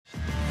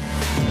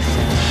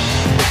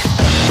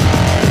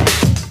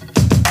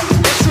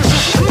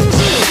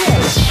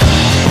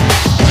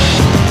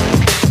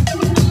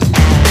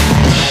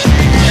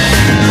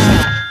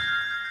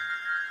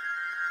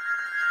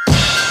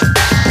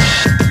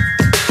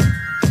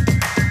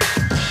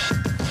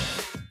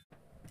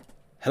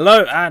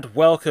Hello and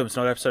welcome to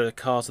another episode of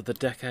Cars of the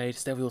Decade,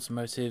 Stevie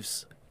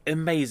Automotive's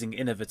amazing,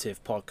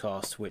 innovative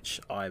podcast,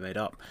 which I made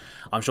up.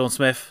 I'm Sean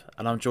Smith,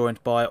 and I'm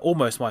joined by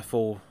almost my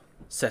full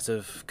set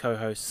of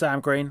co-hosts: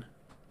 Sam Green,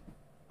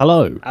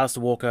 hello,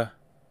 Alistair Walker,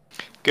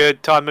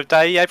 Good time of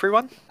day,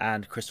 everyone.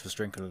 and Christopher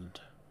Strinkland.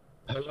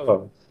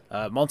 Hello.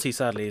 Monty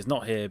sadly is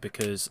not here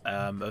because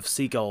of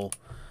seagull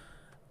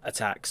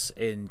attacks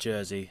in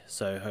Jersey,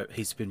 so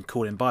he's been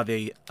called in by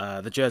the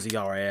Jersey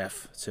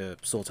RAF to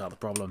sort out the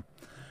problem.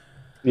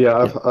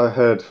 Yeah, I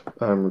heard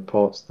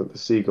reports that the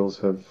seagulls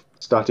have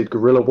started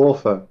guerrilla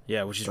warfare.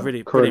 Yeah, which is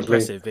really Currently-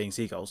 impressive, being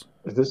seagulls.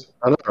 Is this?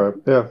 I know, right?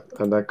 Yeah,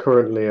 and they're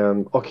currently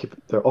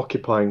they're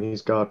occupying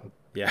his garden.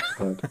 Yeah.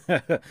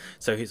 Right.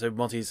 so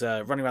Monty's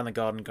running around the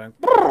garden going,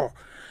 "Brrr!"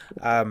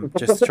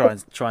 Just to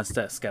try and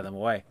scare them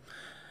away.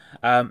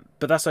 But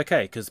that's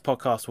okay because the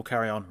podcast will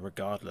carry on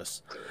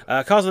regardless.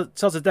 Cars of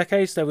the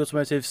Decade, Stevie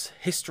Automotive's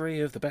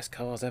history of the best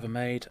cars ever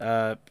made,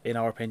 in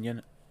our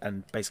opinion,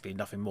 and basically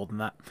nothing more than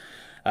that.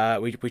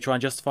 We try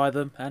and justify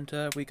them, and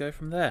we go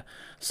from there.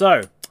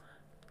 So,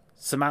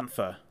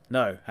 Samantha,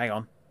 no, hang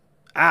on,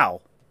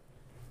 Al,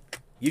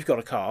 you've got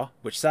a car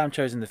which Sam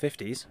chose in the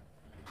 50s,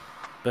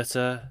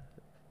 but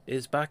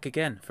is back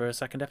again for a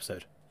second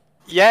episode.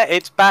 Yeah,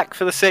 it's back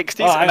for the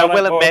 60s, Oh, hang and on, I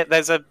will hang on. admit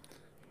there's a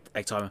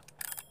Egg timer.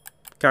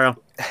 Carry on.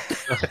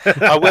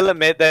 I will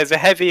admit there's a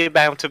heavy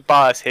amount of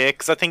bias here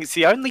because I think it's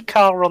the only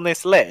car on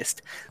this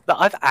list that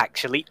I've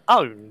actually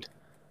owned,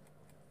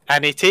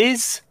 and it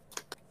is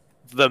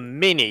the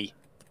Mini.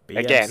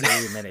 Again.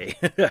 BMC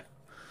Mini.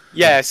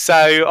 Yeah,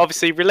 so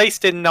obviously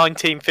released in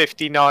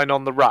 1959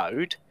 on the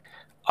road.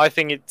 I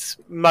think it's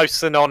most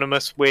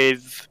synonymous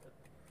with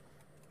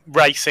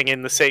racing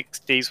in the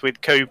 60s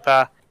with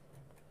Cooper,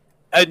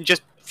 and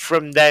just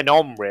from then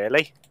on,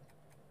 really.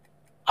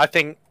 I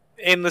think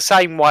in the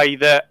same way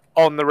that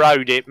on the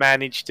road it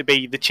managed to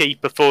be the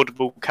cheap,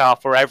 affordable car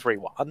for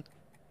everyone,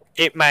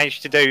 it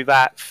managed to do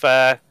that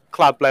for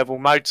club-level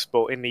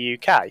motorsport in the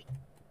UK.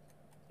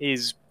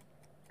 Is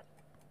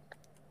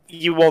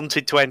you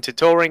wanted to enter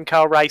touring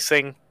car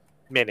racing,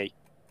 Mini.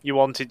 You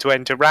wanted to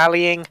enter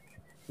rallying,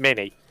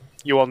 Mini.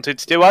 You wanted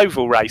to do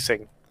oval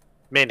racing,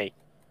 Mini.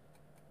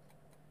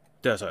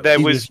 Yeah, so- There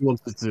even was, if you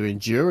wanted to do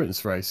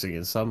endurance racing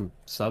in some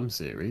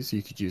series,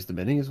 you could use the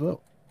Mini as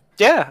well.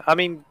 yeah, I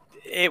mean,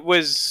 it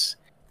was,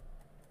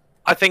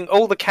 I think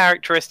all the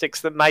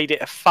characteristics that made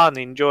it a fun,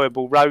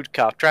 enjoyable road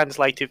car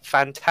translated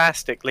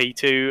fantastically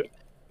to,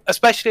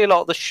 especially a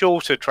lot of the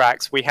shorter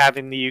tracks we have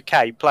in the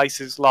UK,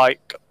 places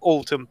like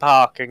Alton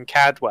Park and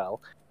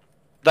Cadwell.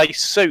 They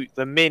suit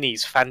the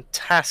Minis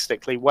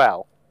fantastically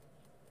well.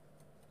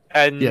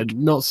 And Yeah,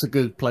 not so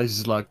good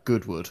places like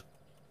Goodwood,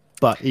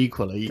 but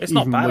equally, It's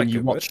not even bad when at you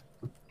Goodwood. watch,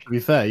 to be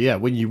fair, yeah,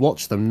 when you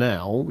watch them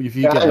now, if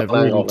you Yeah, get hang a on,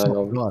 really hang on, top hang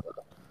on. driver,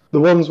 The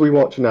ones we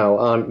watch now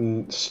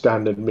aren't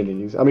standard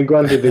minis. I mean,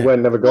 granted, they were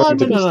never no, going no,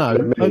 to be no,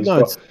 standard no, minis,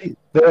 no,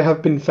 but they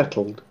have been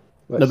fettled.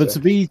 no, but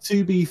say.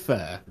 to be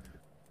fair,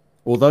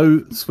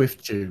 although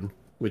Swift Tune,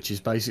 which is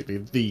basically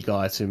the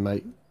guy to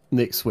make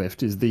Nick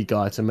Swift, is the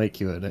guy to make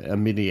you a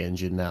mini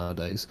engine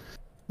nowadays.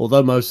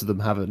 Although most of them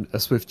have a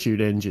Swift Tune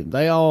engine,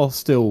 they are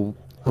still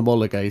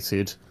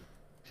homologated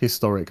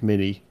historic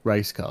mini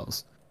race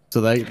cars.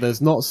 So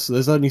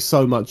there's only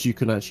so much you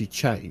can actually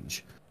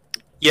change.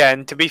 yeah,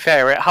 and to be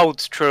fair, it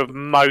holds true of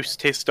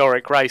most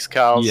historic race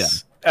cars Yeah.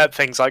 at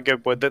things like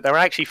Goodwood that they're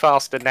actually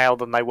faster now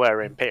than they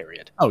were in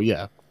period. Oh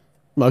yeah,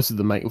 most of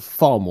them make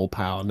far more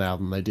power now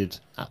than they did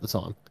at the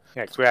time.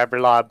 Yeah, because we have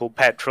reliable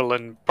petrol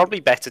and probably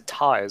better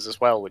tyres as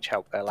well, which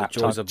help their lap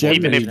joys time. of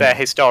Even generally- if they're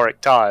historic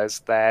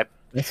tyres, they're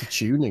Better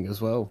tuning as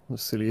well,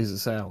 as silly as it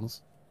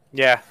sounds.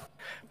 yeah.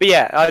 But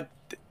yeah,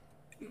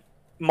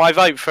 my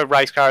vote for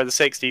race car of the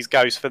 60s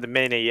goes for the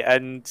Mini,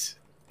 and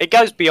it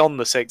goes beyond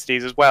the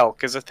 60s as well,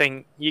 because I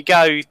think you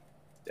go,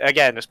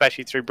 again,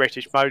 especially through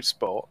British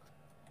motorsport,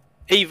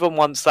 even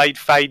once they'd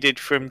faded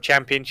from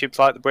championships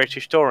like the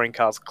British Touring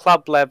Cars,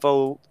 club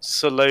level,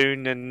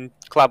 saloon, and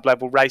club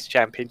level race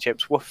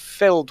championships were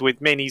filled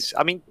with Minis.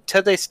 I mean,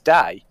 to this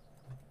day.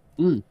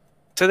 Mm.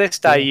 To this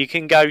day, Yeah. you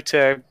can go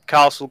to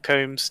Castle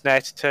Combe,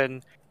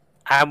 Snetterton,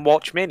 and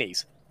watch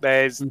Minis.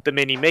 There's the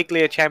Mini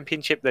Miglia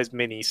Championship, there's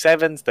Mini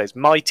 7s, there's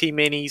Mighty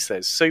Minis,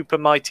 there's Super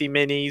Mighty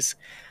Minis.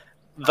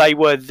 They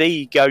were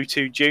the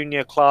go-to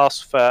junior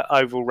class for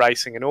oval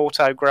racing and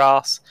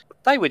autograss.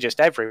 They were just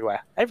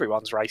everywhere.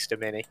 Everyone's raced a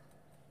Mini.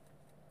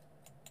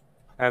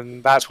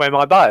 And that's where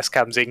my bias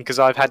comes in, because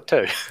I've had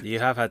two. You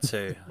have had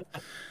two.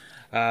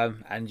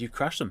 And you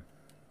crashed them.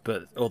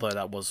 But although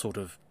that was sort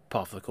of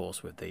part of the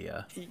course with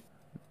the...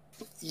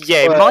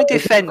 Yeah, in Well, my it's a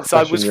defence, I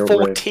question was you're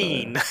right,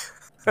 14.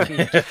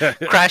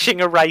 Crashing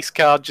a race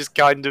car just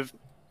kind of...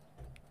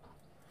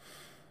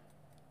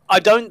 I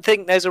don't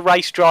think there's a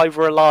race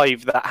driver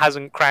alive that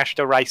hasn't crashed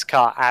a race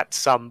car at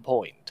some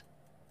point.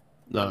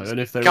 No, and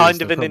if there Kind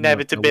is, of they're an probably not gonna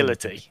win.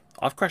 inevitability.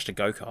 I've crashed a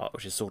go-kart,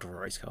 which is sort of a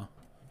race car.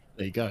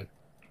 There you go.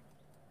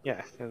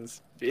 Yeah, and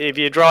if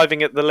you're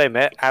driving at the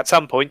limit, at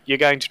some point you're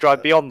going to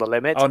drive beyond the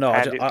limit, Oh no,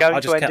 and it's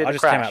going to end in I a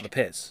just came out crash. of the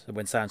pits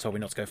when Sam told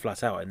me not to go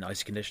flat out in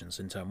icy conditions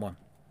in turn one.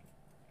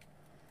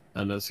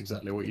 And that's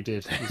exactly what you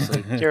did. You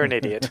see. You're an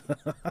idiot.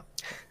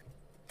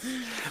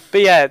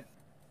 But yeah,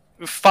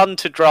 fun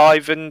to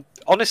drive, and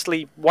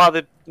honestly, one of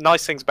the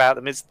nice things about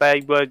them is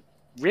they were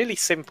really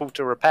simple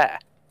to repair.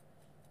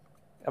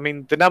 I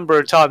mean, the number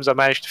of times I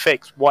managed to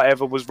fix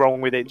whatever was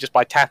wrong with it just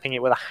by tapping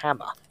it with a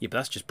hammer. Yeah, but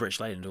that's just British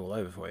Leyland all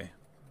over for you.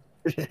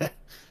 Yeah.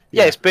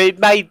 Yes, but it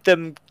made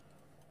them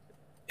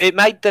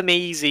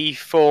easy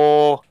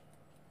for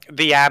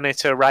the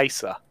amateur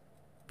racer.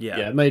 Yeah.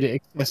 Yeah, it made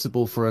it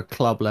accessible for a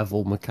club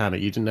level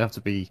mechanic. You didn't have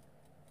to be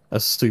a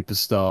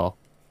superstar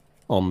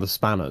on the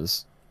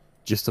spanners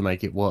just to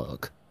make it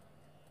work.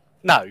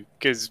 No,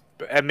 because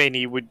a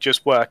Mini would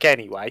just work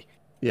anyway.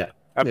 Yeah.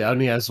 It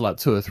only has like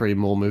 2 or 3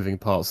 more moving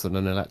parts than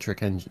an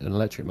electric engine, an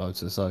electric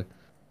motor. So,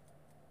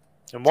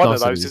 And one of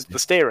Nice and those is easy. the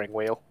steering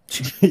wheel.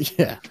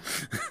 yeah,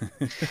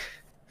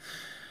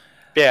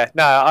 Yeah,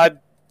 no,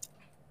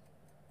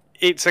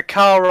 it's a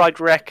car I'd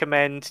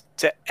recommend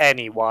to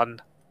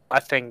anyone, I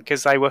think,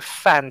 because they were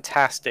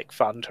fantastic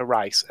fun to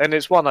race, and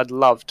it's one I'd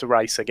love to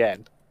race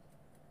again.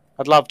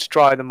 I'd love to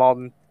try them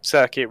on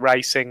circuit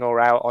racing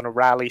or out on a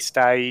rally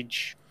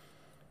stage.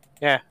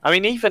 Yeah, I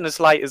mean, even as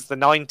late as the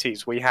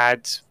 90s, we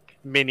had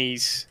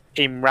Minis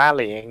in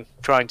rallying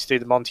trying to do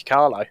the Monte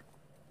Carlo.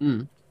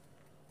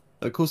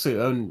 of course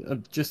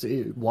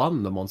it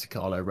won the Monte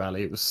Carlo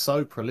Rally. It was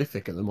so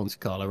prolific at the Monte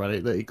Carlo Rally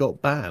that it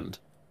got banned.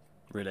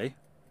 Really?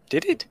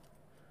 Did it?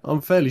 I'm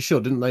fairly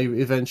sure, didn't they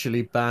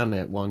eventually ban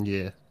it one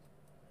year?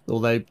 Or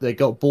they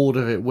got bored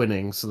of it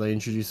winning, so they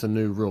introduced a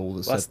new rule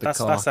that said the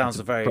car That had sounds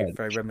to be very French.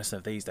 very reminiscent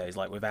of these days,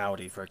 like with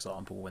Audi, for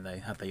example, when they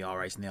had the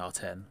R8 and the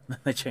R10.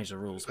 They changed the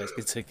rules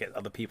basically to get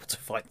other people to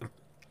fight them.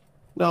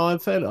 No,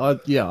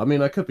 I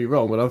mean, I could be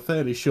wrong, but I'm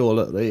fairly sure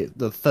that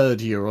the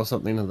 3rd year or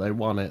something that they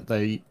won it,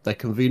 they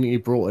conveniently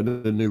brought in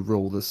a new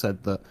rule that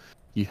said that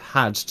you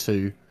had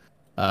to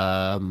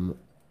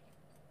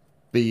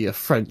be a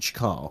French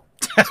car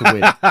to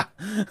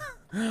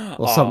win,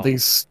 or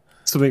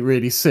something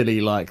really silly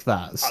like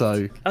that.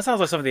 So That sounds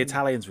like something the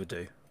Italians would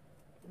do.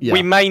 yeah,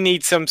 We may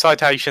need some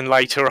citation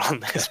later on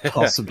this.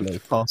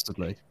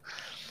 possibly.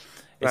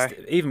 It's,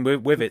 even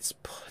with its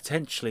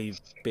potentially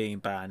being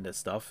banned and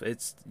stuff,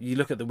 you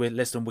look at the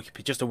list on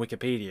Wikipedia, just on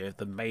Wikipedia,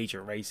 the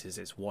major races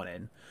it's won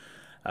in.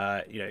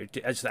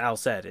 As Al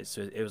said,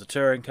 it was a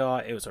touring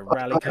car, it was a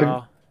rally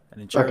car,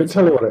 an endurance. I can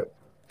tell you car.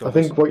 what I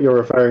think what you're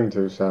referring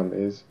to, Sam,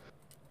 is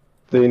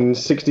in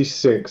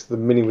 '66 the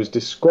Mini was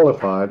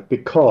disqualified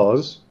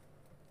because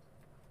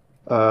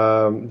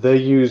they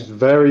used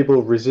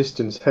variable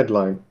resistance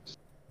headlights,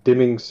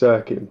 dimming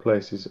circuit in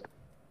places.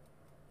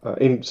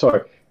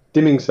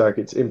 Dimming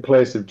circuits in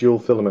place of dual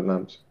filament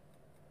lamps.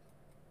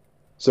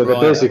 So they Right.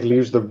 basically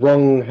used the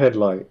wrong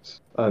headlights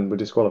and were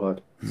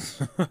disqualified.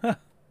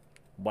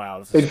 Wow.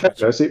 That's In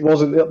fairness, that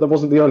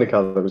wasn't the only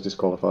car that was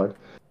disqualified,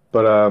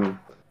 but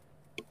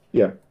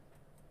yeah.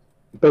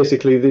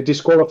 Basically, they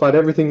disqualified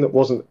everything that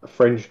wasn't a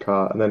French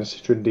car and then a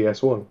Citroen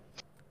DS1.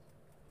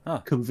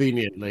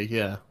 Conveniently,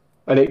 yeah.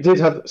 And it did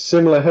have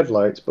similar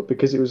headlights, but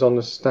because it was on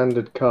a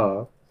standard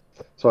car,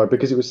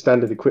 because it was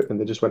standard equipment,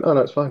 they just went, oh no,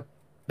 it's fine.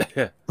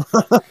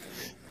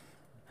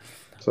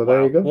 So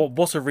there you go.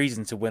 What a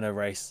reason to win a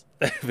race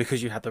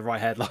because you had the right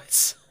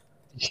headlights.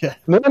 Yeah.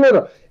 No.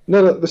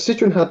 The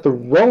Citroen had the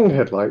wrong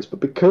headlights, but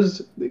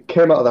because it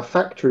came out of the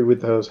factory with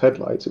those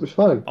headlights, it was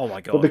fine. Oh my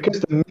god! But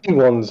because the Mini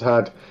ones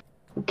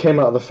came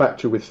out of the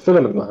factory with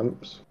filament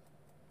lamps,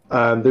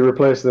 and they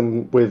replaced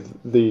them with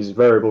these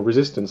variable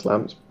resistance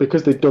lamps,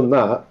 because they'd done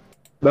that,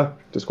 no,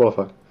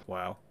 disqualified.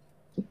 Wow.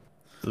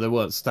 So they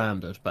weren't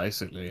standard,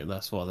 basically, and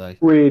that's why they.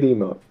 Pretty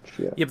much,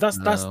 yeah. Yeah, but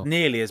that's No.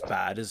 nearly as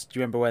bad as. Do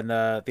you remember when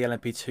the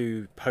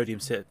LMP2 podium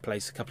sit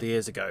place a couple of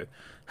years ago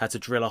had to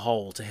drill a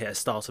hole to hit a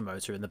starter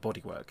motor in the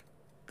bodywork?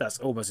 That's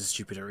almost as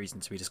stupid a reason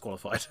to be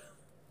disqualified.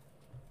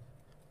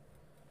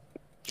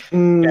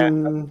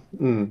 I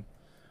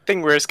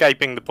think we're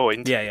escaping the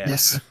point. Yeah.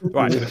 Yes.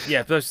 Right.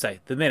 Yeah, but to say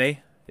the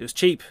Mini, it was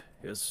cheap.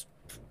 It was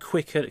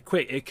quick.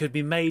 It could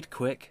be made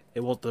quick.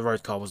 The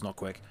road car was not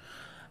quick.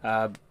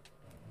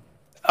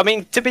 I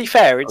mean, to be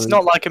fair, it's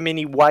not like a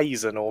Mini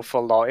weighs an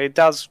awful lot. It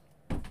does.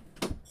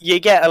 You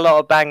get a lot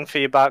of bang for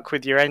your buck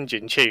with your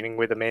engine tuning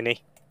with a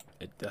Mini,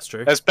 That's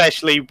true.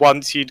 especially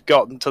once you'd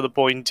gotten to the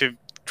point of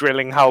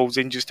drilling holes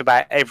in just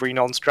about every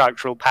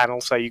non-structural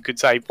panel, so you could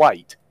save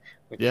weight.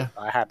 Which Yeah.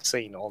 I have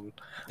seen on,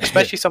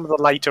 especially some of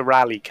the later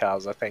rally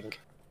cars. I think,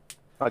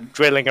 like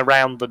drilling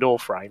around the door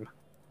frame.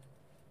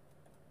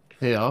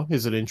 Here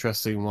is an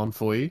interesting one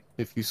for you.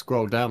 If you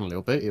scroll down a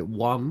little bit, it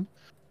won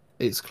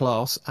its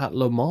class at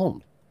Le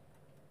Mans.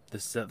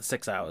 This the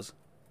 6 hours.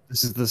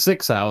 This is the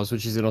 6 hours,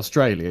 which is in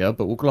Australia,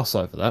 but we'll gloss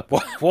over that.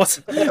 What?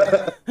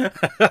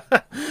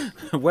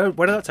 Where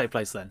did that take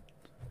place then?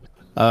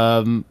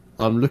 I'm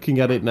looking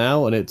at it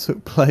now, and it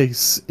took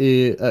place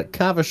at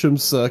Caversham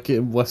Circuit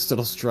in Western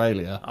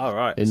Australia All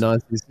right. in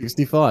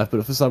 1965,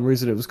 but for some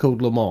reason it was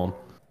called Le Mans.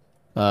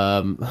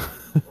 But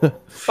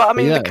I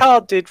mean, yeah. the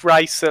car did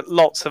race at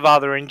lots of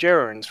other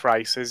endurance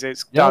races.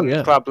 It's done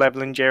yeah. club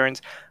level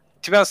endurance.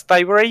 To be honest,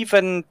 they were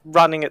even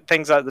running at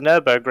things like the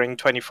Nürburgring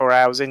 24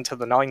 hours into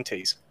the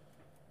 90s.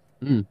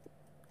 Mm.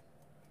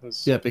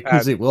 Was- Yeah,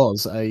 because it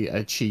was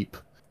a cheap,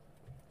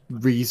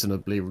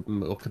 reasonably,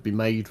 or could be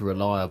made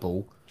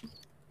reliable,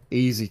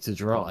 easy to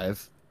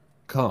drive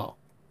car.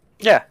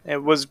 yeah, it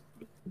was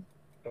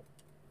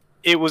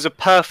a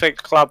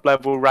perfect club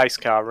level race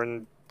car,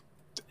 and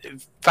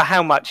for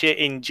how much it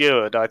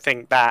endured, I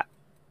think that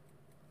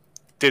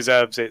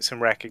deserves it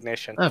some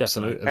recognition.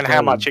 Absolutely. And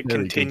how much it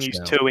continues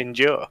to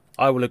endure.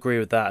 I will agree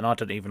with that, and I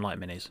don't even like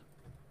minis.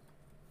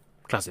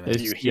 Classic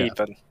minis. You yeah.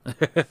 heathen.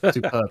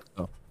 Superb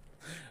car.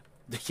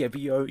 Yeah, but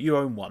you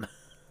own one.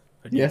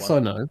 Yes, I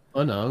know.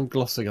 I'm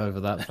glossing over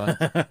that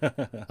fact.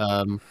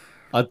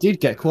 I did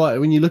get quite.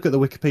 When you look at the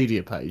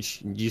Wikipedia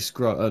page, you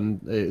scroll and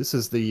it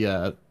says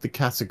the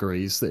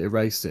categories that it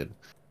raced in,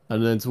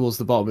 and then towards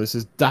the bottom it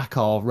says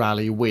Dakar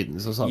Rally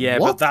wins. I was like, Yeah,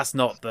 what? but that's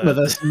not the. No,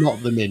 that's not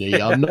the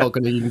Mini. I'm not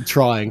going to even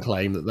try and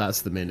claim that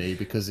that's the Mini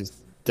because it's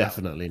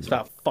definitely It's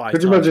not. about 5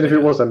 Could you times imagine if it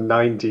bigger. was a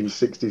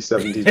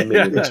 1960s, 70s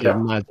mini Could you car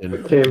imagine?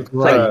 that came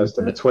Great. first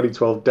in the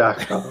 2012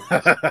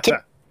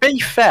 Dakar? Be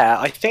fair,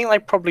 I think they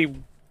probably.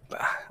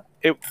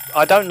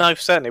 I don't know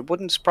for certain. It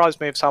wouldn't surprise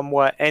me if some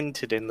were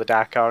entered in the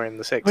Dakar in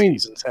the 60s mean, and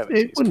 70s.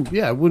 It wouldn't.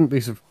 Yeah, it wouldn't be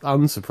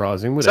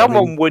unsurprising, would it?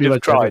 Someone would have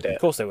like tried everything. it.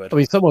 Of course they would. I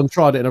mean, someone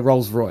tried it in a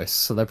Rolls Royce,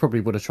 so they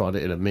probably would have tried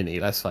it in a Mini.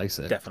 Let's face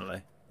it.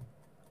 Definitely.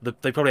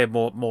 They probably have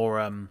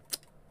more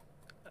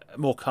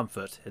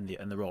comfort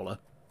in the roller.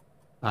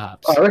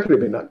 Perhaps. I reckon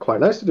it'd be quite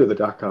nice to do the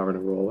Dakar in a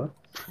roller.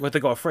 Well,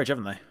 they've got a fridge,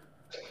 haven't they?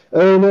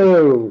 Oh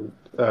no!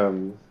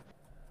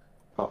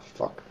 Oh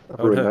fuck! I've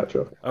Oh, ruined no. that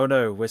joke. Oh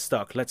no, we're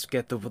stuck. Let's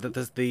get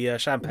the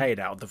champagne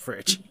out of the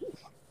fridge.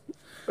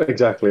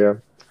 Exactly. Yeah.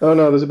 Oh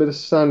no, there's a bit of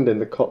sand in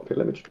the cockpit.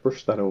 Let me just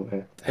brush that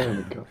away. There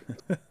we go.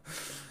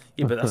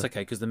 Yeah, but that's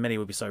okay because the Mini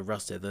would be so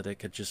rusted that it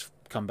could just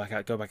go back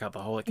out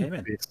the hole it came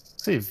in.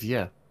 Civ,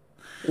 yeah.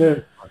 Yeah.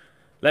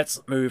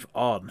 Let's move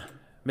on,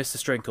 Mr.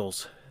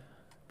 Strinkles.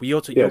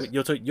 Yes.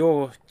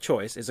 Your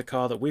choice is a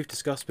car that we've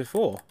discussed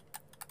before.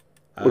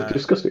 We've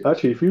discussed it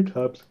actually a few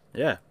times.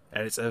 Yeah,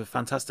 and it's a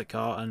fantastic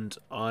car, and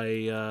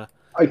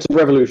It's a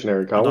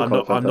revolutionary car. I'm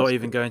we'll call it not fantastic.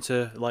 even going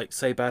to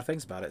say bad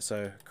things about it.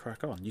 So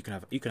crack on. You can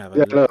have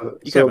Yeah, no.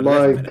 you can So have 11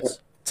 my, minutes.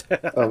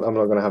 I'm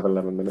not going to have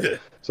 11 minutes.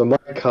 So my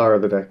car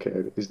of the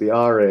decade is the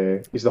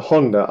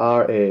Honda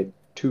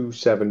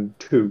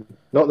RA272,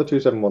 not the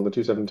 271, the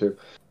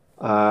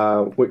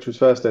 272, which was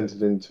first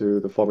entered into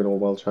the Formula One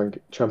World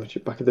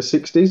Championship back in the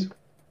 60s.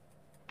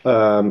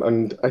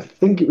 And I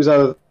think it was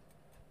either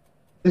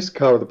this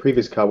car or the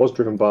previous car was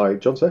driven by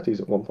John Surtees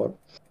at one point.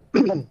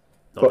 Not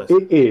But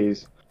this. it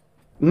is.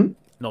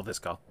 Not this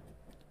car.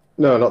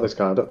 No, not this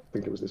car. I don't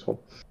think it was this one.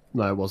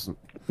 No, it wasn't.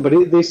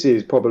 But this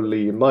is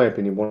probably, in my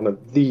opinion, one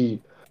of the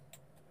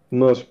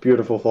most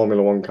beautiful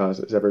Formula One cars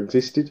that's ever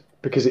existed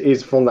because it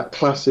is from that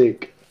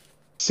classic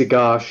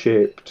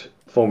cigar-shaped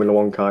Formula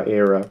One car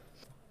era.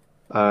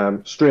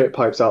 Straight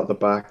pipes out the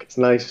back. It's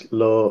nice,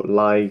 low,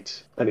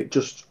 light, and it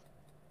just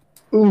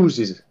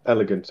oozes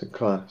elegance and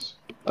class.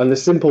 And the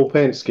simple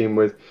paint scheme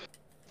with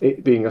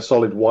it being a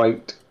solid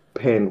white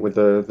paint with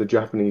the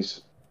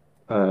Japanese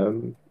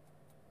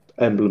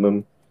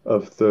emblem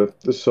of the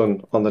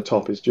sun on the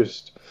top is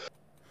just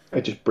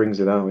brings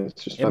it out.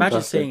 It's just Imagine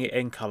fantastic. seeing it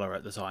in color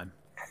at the time.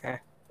 It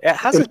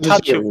has a It's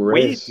touch a of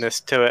race. weirdness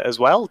to it as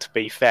well, to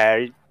be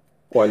fair.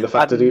 Well, and the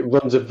fact that it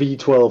runs a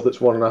V12 that's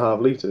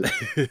 1.5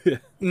 litres.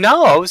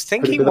 No, I was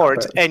thinking Pretty more good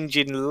its at that.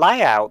 engine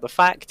layout. The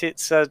fact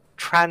it's a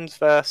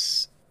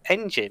transverse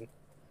engine.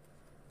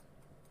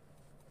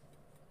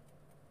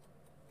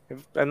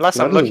 Unless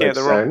That I'm doesn't looking at make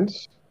the wrong.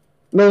 sense.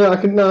 No,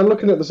 I'm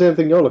looking at the same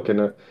thing you're looking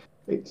at.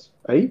 It's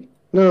 8?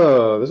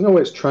 No, there's no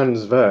way it's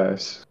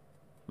transverse.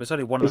 It's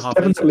only one and It's a half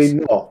definitely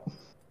liters. not.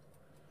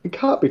 It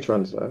can't be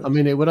transverse. I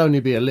mean, it would only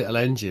be a little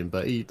engine,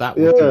 but that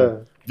would yeah.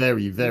 be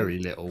very, very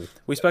little.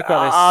 We spoke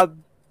about this Uh,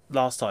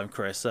 last time,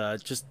 Chris.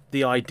 Just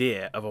the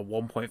idea of a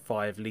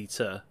 1.5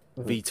 liter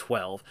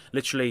V12,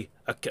 literally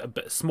a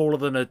bit smaller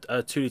than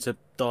a 2 liter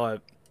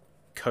Diet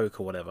Coke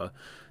or whatever,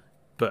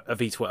 but a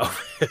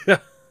V12.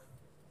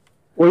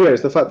 Well, yeah,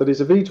 it's the fact that it's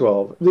a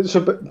V12. So,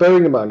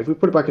 bearing in mind, if we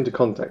put it back into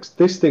context,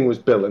 this thing was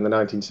built in the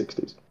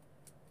 1960s,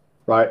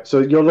 right? So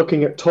you're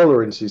looking at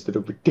tolerances that are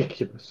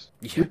ridiculous,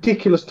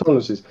 ridiculous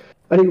tolerances,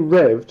 and it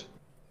revved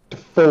to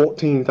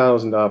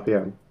 14,000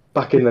 RPM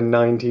back in the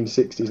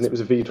 1960s, and it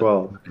was a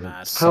V12.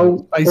 Mad.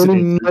 How basically,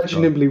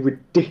 unimaginably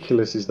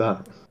ridiculous is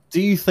that? Do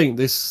you think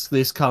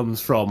this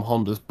comes from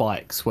Honda's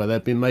bikes, where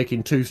they've been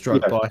making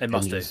two-stroke Yeah, bike it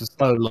must engines do. for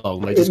so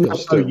long? They It just got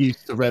must so do.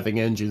 used to revving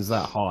engines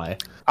that high.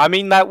 I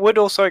mean, that would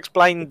also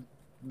explain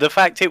the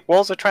fact it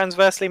was a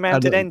transversely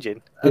mounted And-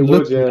 engine. And would,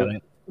 looking yeah. at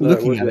it, No,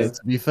 it would, yeah.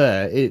 to be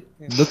fair,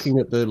 looking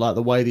at the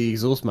way the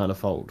exhaust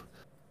manifold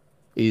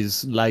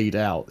is laid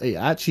out, it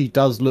actually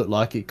does look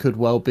like it could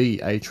well be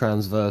a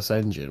transverse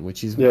engine,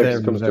 which is Yeah, 'cause very,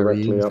 it comes very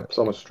directly up. interesting. It's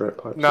on a straight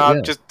pipe. No, Yeah.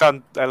 I've just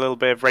done a little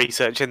bit of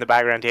research in the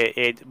background here.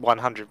 It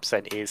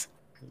 100% is.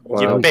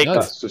 Wow, You picked-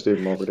 that's just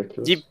even more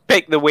ridiculous. You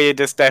picked the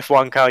weirdest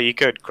F1 car you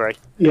could, Craig.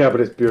 Yeah,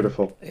 but it's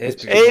beautiful. It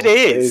is It It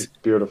is. is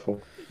beautiful.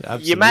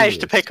 You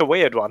managed to Absolutely. pick a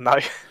weird one, though.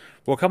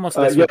 We'll come on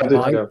to this Yeah, with I did,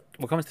 my yeah.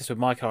 we'll come on to this with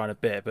my car in a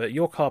bit, but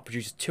your car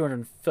produces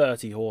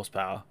 230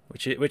 horsepower,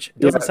 which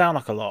doesn't Yeah. sound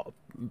like a lot,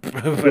 but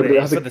Yeah, it but it is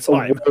has for a, the a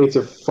time. weight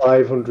of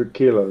 500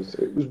 kilos.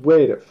 It was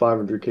weighed at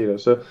 500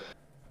 kilos. So,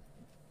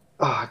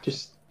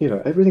 just,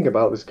 everything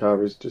about this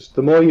car is just,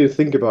 the more you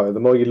think about it, the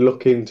more you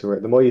look into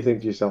it, the more you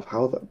think to yourself,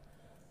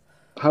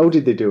 how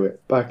did they do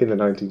it back in the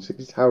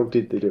 1960s? How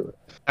did they do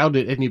How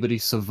did anybody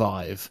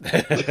survive?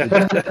 it?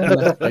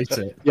 Let's face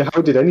it. Yeah,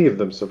 how did any of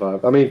them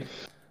survive? I mean,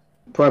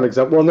 prime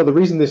example. Well, no, the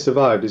reason they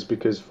survived is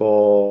because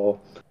for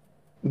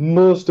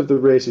most of the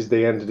races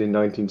they entered in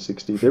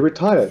 1960, they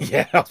retired.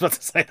 Yeah, I was about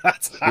to say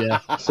that.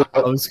 Yeah. So,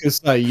 I was going to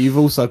say, you've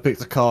also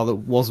picked a car that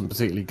wasn't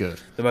particularly good.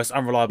 The most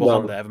unreliable No.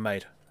 Honda ever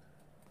made.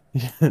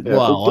 yeah,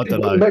 Well, I it did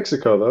don't win know.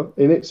 Mexico, though.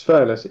 In its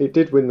fairness, it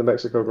did win the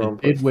Mexico Grand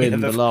It Prix. did win Yeah,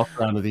 the last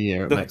round of the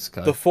year at The,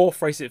 Mexico. the fourth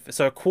race,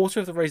 so a quarter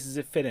of the races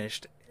it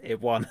finished, it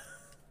won.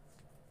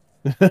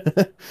 I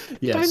mean,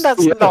 Yes.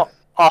 that's Yeah. not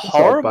a not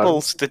horrible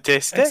bad.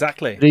 statistic.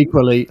 Exactly. But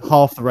equally,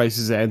 half the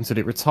races it entered,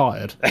 it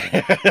retired.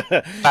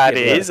 That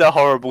is a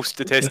horrible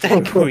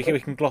statistic. we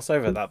can gloss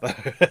over that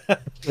though.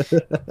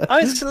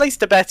 It's at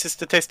least a better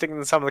statistic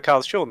than some of the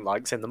cars Sean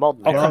likes in the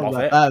modern Oh, era. come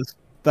off it.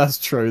 That's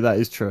true. That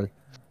is true.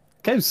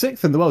 Came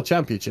sixth in the World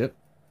Championship.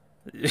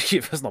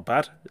 That's not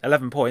bad.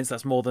 11 points.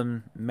 That's more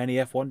than many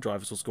F1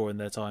 drivers will score in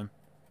their time.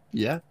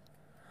 Yeah.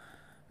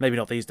 Maybe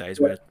not these days,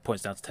 where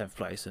points down to 10th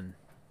place and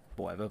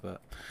whatever.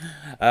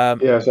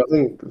 But Yeah, so I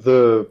think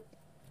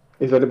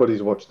if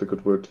anybody's watched the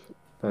Goodwood,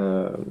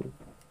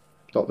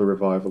 not the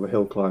revival, the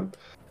hill climb,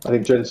 I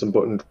think Jenson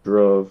Button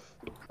drove.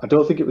 I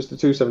don't think it was the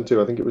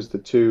 272. I think it was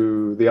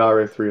the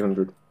RA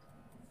 300.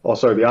 Oh,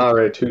 sorry, the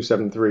RA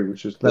 273,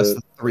 which was That's the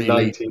the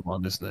 3-litre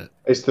one, isn't it?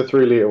 It's the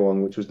 3 litre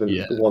one, which was the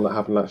Yeah. one that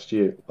happened last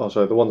year. Oh,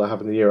 sorry, the one that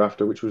happened the year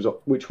after, which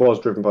was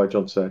driven by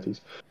John Surtees,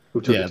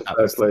 who took Yeah, it to that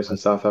third was the place in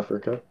best. South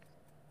Africa.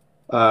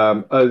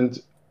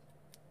 And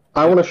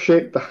I want to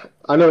shake the.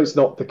 I know it's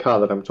not the car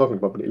that I'm talking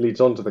about, but it leads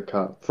on to the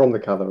car from the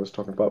car that I was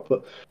talking about.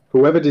 But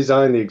whoever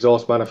designed the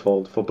exhaust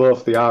manifold for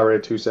both the RA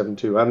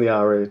 272 and the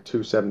RA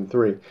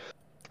 273,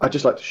 I'd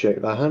just like to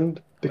shake their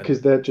hand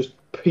because they're just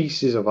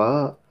pieces of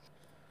art.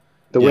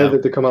 The way Yeah.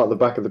 that they come out the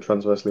back of the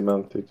transversely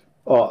mounted.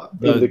 Or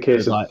in the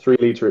case of like- the 3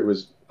 litre, it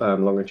was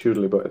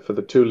longitudinally, but for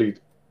the 2 litre,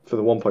 for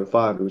the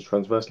 1.5, it was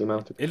transversely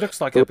mounted. it looks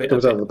like But a it bit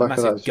comes of out the a back of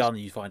that, massive it's just- gun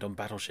you find on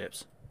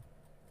battleships.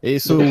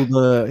 It's all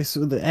the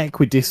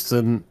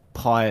equidistant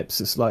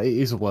pipes. It's like it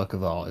is a work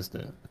of art,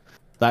 isn't it?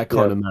 That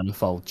kind Yeah. of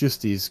manifold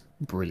just is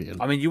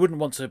brilliant. I mean, you wouldn't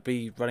want to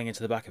be running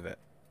into the back of it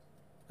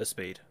at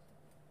speed.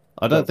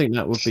 I don't think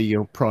that would be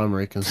your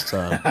primary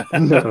concern.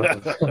 No.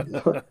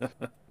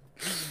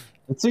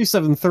 The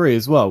 273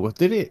 as well.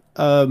 Did it?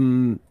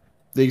 The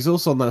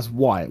exhaust on that's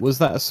white. Was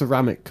that a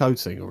ceramic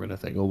coating or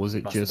anything, or was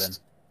it Must have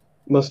just?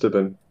 Must have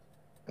been.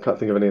 I can't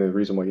think of any other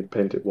reason why you'd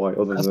paint it white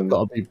other That's than.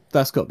 got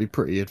to be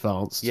pretty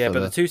advanced. Yeah, for but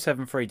the the-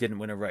 273 didn't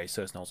win a race,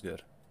 so it's not as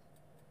good.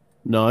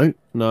 No,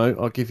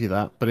 I'll give you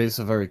that. But it's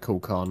a very cool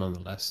car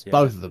nonetheless. Yeah.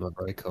 Both of them are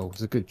very cool.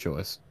 It's a good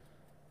choice.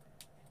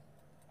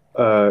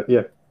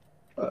 Yeah.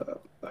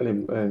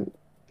 And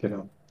you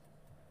know.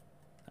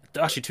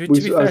 Actually, to We-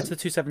 be fair to the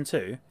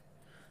 272,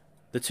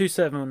 the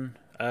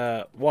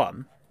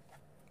 271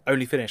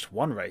 only finished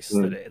one race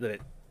that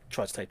it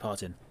tried to take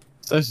part in.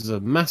 So this is a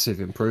massive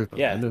improvement.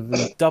 Yeah,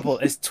 And double.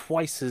 It's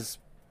twice as.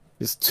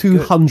 it's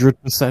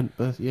 200%.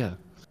 But yeah,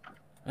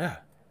 Yeah.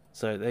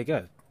 So there you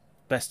go.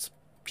 Best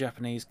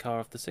Japanese car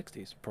of the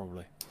 60s,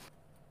 probably.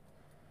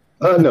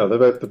 No,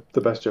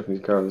 the best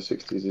Japanese car of the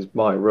 60s is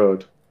my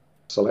road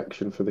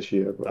selection for this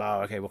year. But,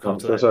 Oh, okay. We'll come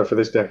to that. sorry, for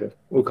this decade.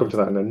 We'll come to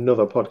that in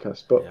another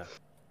podcast. But Yeah.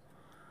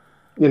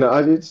 you know,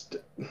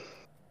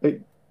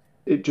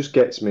 it just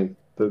gets me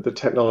the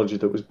technology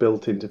that was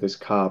built into this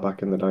car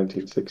back in the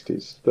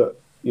 1960s that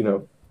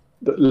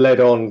that led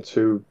on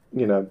to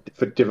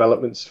for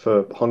developments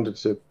for Honda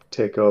to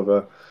take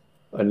over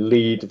and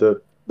lead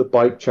the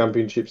bike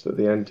championships that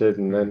they entered,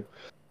 and then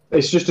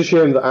it's just a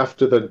shame that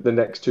after the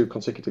next two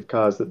consecutive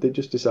cars that they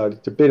just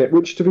decided to bin it.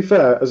 Which, to be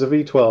fair, as a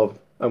V12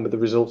 and with the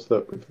results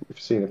that we've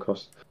seen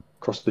across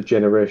the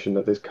generation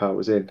that this car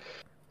was in,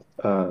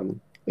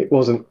 it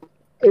wasn't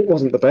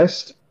the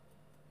best.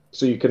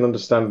 So you can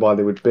understand why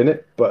they would bin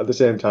it, but at the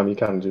same time, you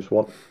kind of just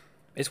want.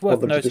 It's worth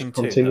them to just noting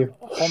too continue.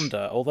 that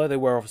Honda, although they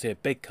were obviously a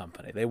big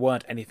company, they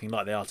weren't anything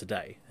like they are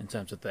today in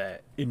terms of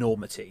their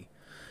enormity.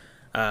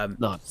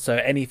 no. So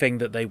anything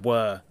that they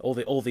were,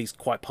 all these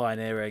quite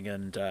pioneering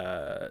and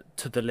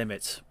to the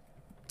limit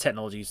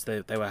technologies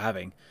they were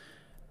having,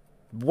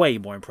 way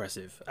more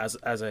impressive as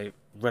a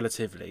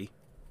relatively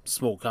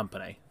small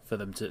company for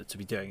them to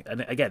be doing.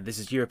 And again, this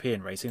is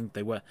European racing.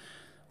 They were.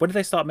 When did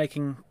they start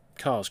making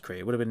cars, Cree?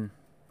 It would have been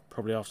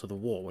probably after the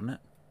war, wouldn't it?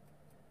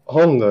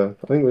 Honda,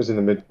 I think it was in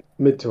the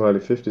mid to early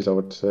 50s, I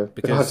would say.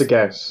 If I had to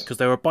guess. Because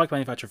they were a bike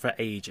manufacturer for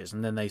ages,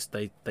 and then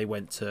they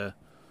went to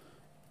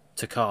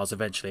cars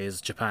eventually as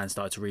Japan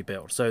started to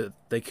rebuild. So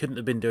they couldn't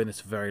have been doing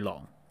this for very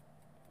long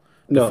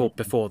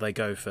before they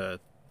go for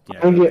I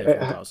think the F1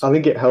 cars. I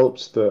think it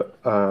helps that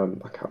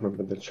I can't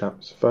remember the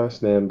chap's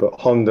first name, but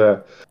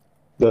Honda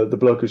the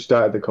bloke who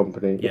started the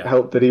company, Yeah. it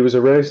helped that he was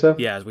a racer.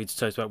 Yeah, as we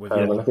talked about with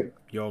And I think,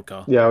 your old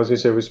car. yeah, I was going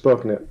to say we've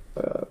spoken it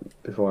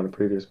before on a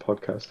previous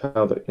podcast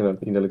how that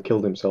he nearly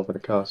killed himself in a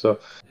car. So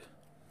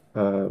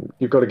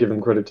you've got to give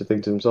him credit to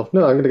think to himself,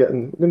 no, I'm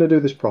going to do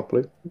this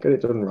properly, get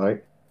it done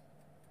right.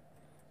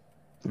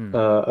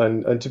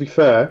 And to be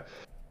fair,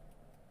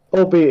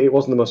 albeit it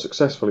wasn't the most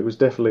successful, it was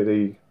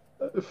definitely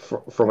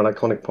from an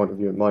iconic point of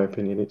view, in my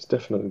opinion, it's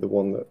definitely the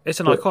one that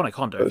It's an that- iconic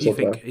Honda. that's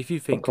If you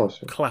think Of course,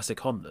 yeah. classic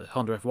Honda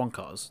F1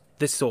 cars,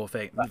 this sort of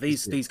thing,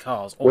 these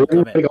cars all Well, come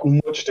you've in. got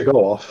much to go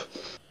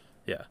off.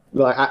 Yeah.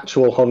 Like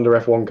actual Honda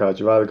F1 cars,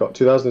 you've either got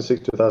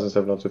 2006,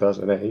 2007, or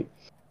 2008,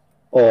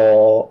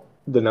 or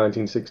the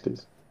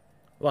 1960s.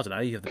 Well, I don't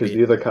know. You have Because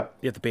the other car,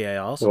 you have the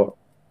BARs. what?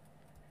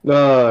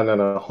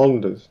 No,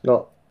 Hondas,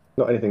 not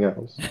anything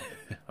else.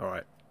 All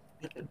right.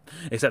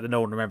 Except that no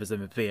one remembers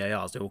them as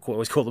BARs. They will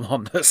always call them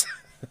Hondas.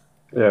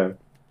 Yeah.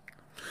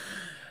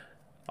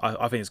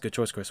 I think it's a good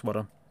choice, Chris. Well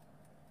done.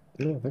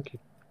 Yeah, thank you.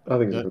 I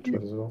think it's Yeah. a good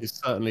choice as well.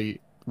 It's certainly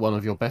one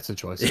of your better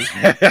choices.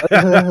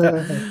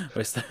 To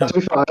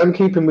be fair, I'm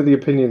keeping with the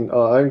opinion.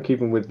 I'm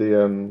keeping with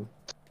the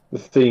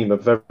theme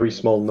of very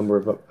small number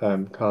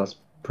of cars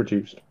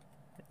produced,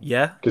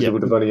 Yeah, because Yeah. there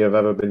would have only have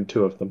ever been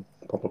 2 of them,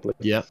 probably.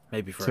 Yeah,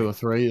 maybe 3. 2 or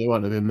 3. There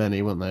won't have been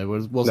many, won't there?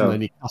 Wasn't No.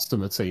 any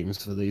customer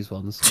teams for these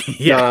ones.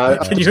 Yeah.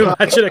 Nah, Can you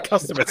imagine a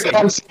customer I team?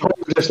 can't see Honda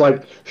just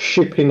like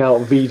shipping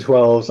out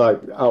V12s like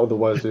out of the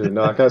wazoo.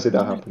 No, I can't see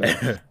that happening.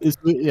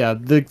 Yeah,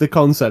 the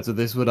concept of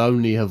this would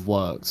only have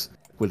worked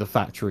with a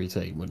factory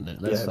team, wouldn't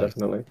it? Let's Yeah, face it.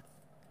 definitely.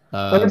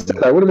 Um,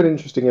 That would have been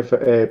interesting if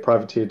a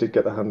privateer did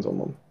get their hands on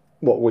one.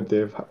 What would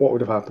have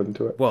happened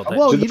to it? Well,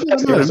 Well, Just you the don't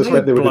first know, thing I it may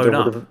suspect they would have blown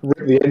done would have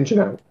ripped the engine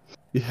out.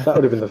 yeah, That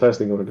would have been the first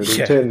thing they would have done.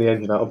 Yeah. Turn the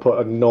engine out and put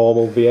a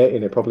normal V8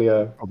 in it, probably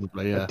a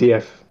probably, yeah.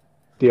 is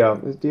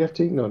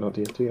DFT? No, not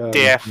DFT.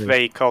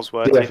 DFV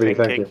Cosworth, I DFV, think.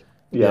 thank you.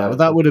 Yeah, Yeah, but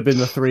that would have been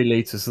the 3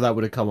 litres, so that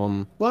would have come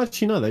on. Well,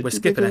 actually, no, we're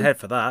skipping ahead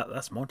for that.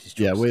 That's Monty's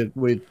choice. Yeah,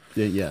 we'll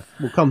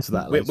come to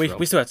that later. we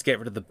on. still have to get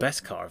rid of the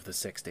best car of the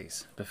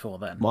 60s before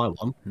then. My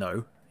one,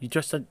 No, you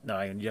just said no.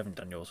 You haven't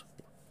done yours.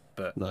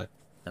 But no.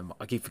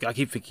 I keep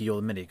thinking you're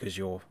the Mini because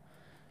you're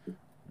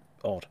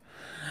odd.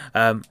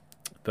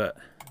 But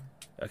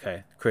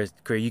okay, Chris,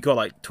 you got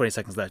like 20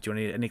 seconds left. Do you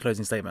want any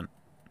closing statement?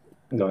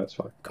 no, it's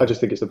fine. I just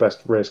think it's the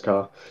best race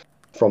car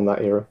from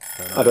that era.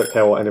 I don't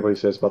care what anybody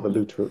says about the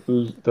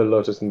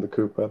Lotus and the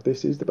Cooper.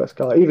 This is the best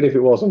car, even if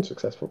it was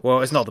unsuccessful. Well,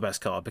 it's not the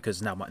best car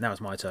because now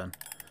it's my turn.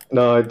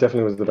 No, it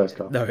definitely was the best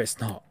car. No, it's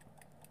not.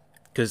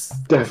 Because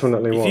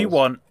Definitely if was. you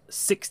want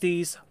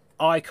 60s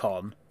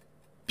icon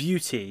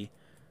beauty,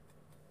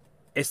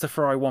 it's the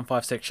Ferrari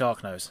 156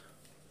 Sharknose.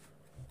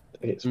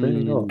 It's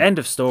really not. End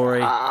of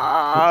story.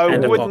 I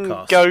End of wouldn't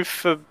podcast. go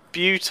for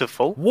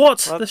beautiful. What?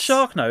 The That's-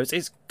 Sharknose?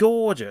 It's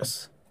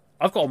gorgeous.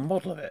 I've got a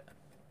model of it.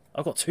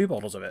 I've got 2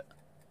 models of it.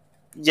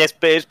 Yes,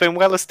 but it's been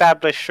well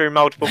established through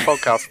multiple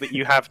podcasts that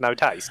you have no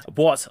taste.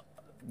 What?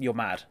 You're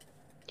mad.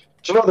 Do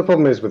you know what the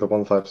problem is with the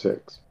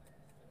 156?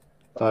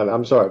 And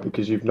I'm sorry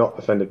because you've not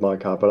offended my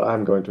car, but I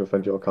am going to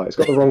offend your car. It's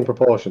got the wrong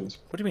proportions.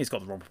 What do you mean it's got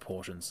the wrong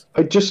proportions?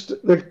 It just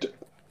looks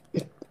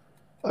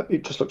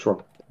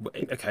wrong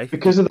Okay.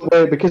 because it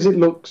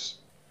looks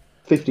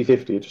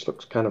 50-50. It just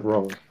looks kind of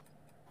wrong.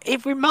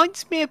 It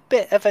reminds me a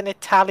bit of an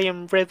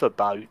Italian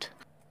riverboat.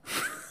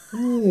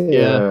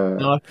 Yeah,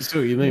 no, I can see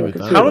what you mean Yeah, I with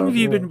can that. see How that, long have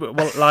you yeah.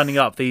 been lining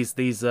up these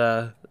these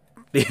sort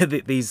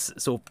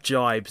of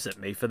jibes at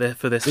me for this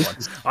one?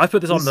 I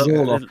put this on this is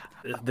all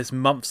this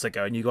months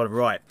ago, and you got it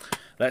right.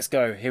 Let's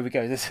go. Here we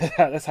go.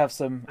 Let's have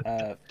some. Do you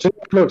know what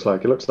it looks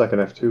like? It looks like an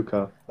F2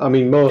 car. I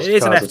mean, most It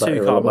is an cars of that F2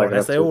 era car, look more or like an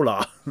less. They F2. all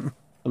are.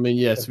 I mean,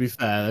 yeah, to be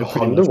fair, they're pretty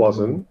Honda much-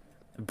 wasn't,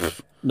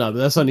 No, but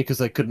that's only because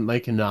they couldn't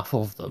make enough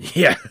of them.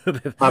 Yeah.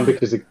 and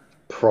because it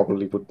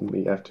probably wouldn't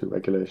meet F2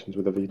 regulations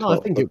with a V12. No, I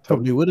think it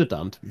probably would have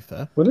done, to be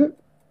fair. Would it?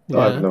 I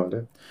Yeah. have no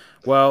idea.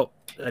 Well,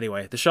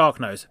 anyway, the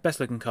Sharknose, best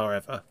looking car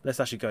ever. Let's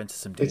actually go into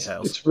some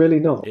details. It's really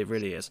not. It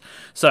really is.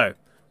 So,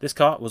 this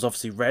car was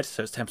obviously red,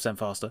 so it's 10%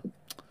 faster.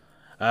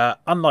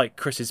 Unlike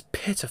Chris's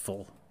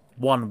pitiful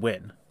 1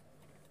 win,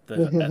 the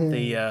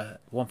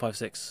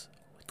 156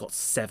 got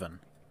 7.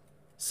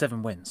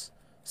 7 wins.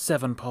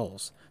 7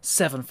 poles.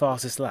 7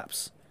 fastest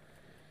laps.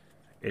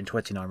 In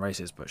 29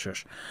 races, but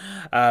shush.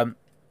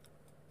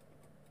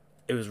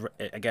 It was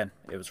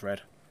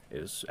red.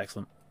 It was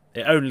excellent.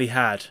 It only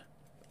had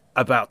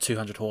about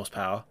 200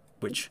 horsepower,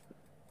 which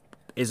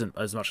isn't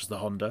as much as the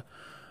Honda.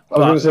 I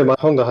was going to say my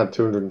Honda had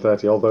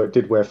 230, although it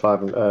did weigh And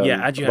you about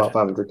had,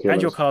 500 kilos.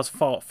 and your car's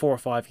 4 or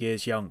 5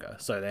 years younger,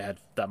 so they had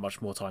that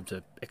much more time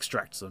to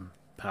extract some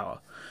power.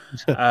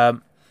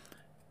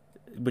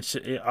 Which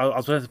I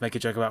was going to make a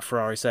joke about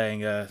Ferrari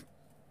saying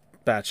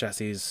bad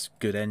chassis,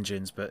 good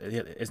engines, but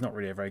it's not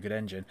really a very good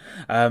engine.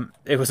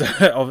 It was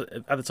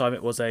at the time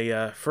it was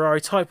a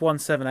Ferrari Type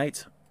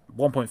 178,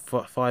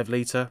 1.5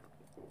 litre,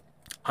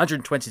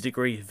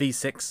 120-degree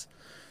V6,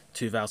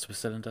 2 valves per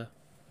cylinder,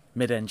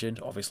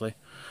 mid-engined, obviously.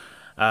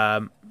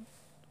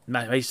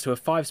 Managed to a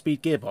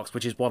 5-speed gearbox,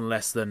 which is 1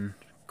 less than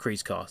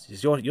Creed's car.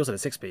 Yours had a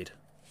 6-speed.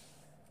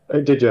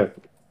 Did you?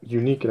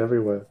 unique in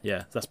everywhere.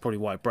 Yeah, that's probably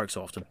why it broke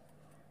so often.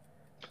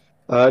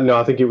 No,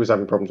 I think it was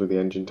having problems with the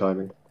engine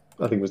timing.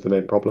 I think was the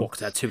main problem. Well,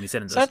 because it had too many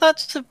cylinders. So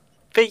that's a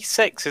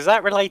V6. Is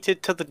that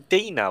related to the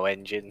Dino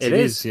engines? It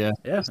is. yeah.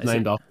 Yeah, It's it's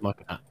named after my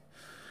cat.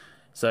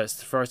 So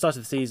it's for a start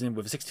of the season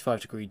with a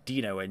 65-degree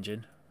Dino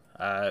engine,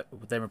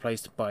 then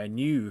replaced by a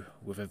new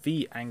with a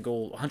V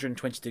angle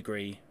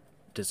 120-degree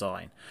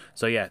design.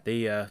 So yeah,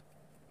 the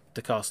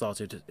car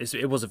started.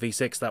 It was a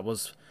V6 that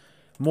was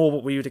more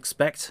what we would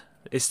expect.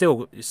 It's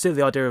still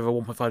the idea of a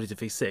 1.5 liter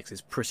V6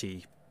 is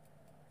pretty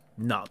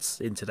nuts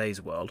in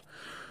today's world.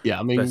 Yeah,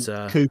 I mean,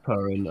 But,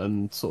 Cooper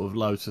and sort of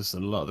Lotus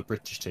and a lot of the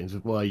British teams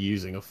were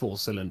using a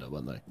 4-cylinder,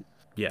 weren't they?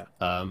 Yeah.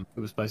 It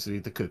was basically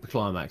the Cooper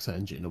Climax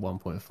engine, a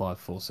 1.5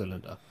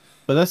 4-cylinder.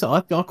 But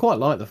I quite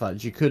like the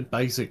fact you could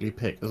basically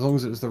pick, as long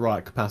as it was the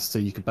right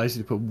capacity, you could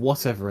basically put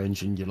whatever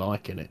engine you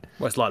like in it.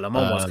 Well, it's like Le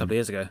Mans was a couple of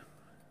years ago.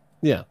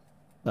 Yeah.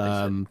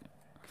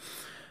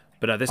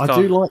 But no, this I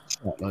car... do like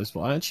Sharknose,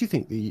 but I actually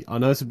think I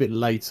know it's a bit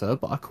later,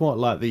 but I quite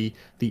like the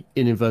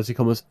in inverted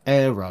commas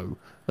aero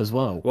as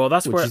well. Well,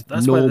 that's which where is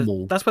that's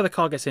normal. where the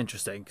car gets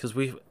interesting, because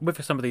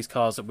with some of these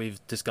cars that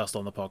we've discussed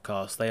on the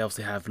podcast, they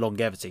obviously have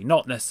longevity,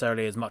 not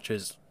necessarily as much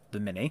as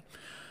the Mini,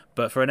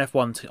 but for an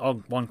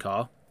F1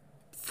 car,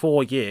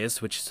 4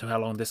 years, which is how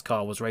long this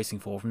car was racing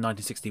for, from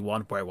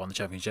 1961, where it won the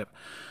championship,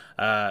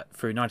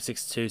 through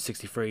 1962,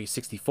 63,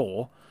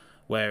 64,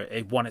 where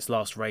it won its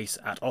last race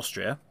at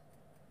Austria,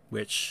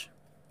 which,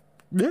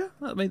 yeah,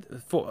 I mean,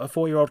 for a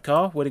 4-year-old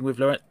car winning with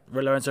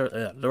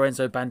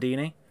Lorenzo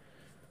Bandini,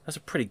 that's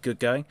a pretty good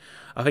going.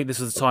 I think this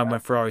was the time when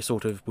Ferrari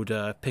sort of would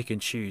pick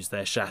and choose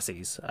their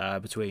chassis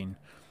between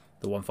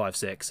the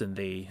 156 and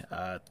the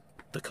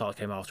car that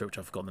came after it, which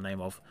I've forgotten the name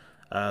of,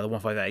 the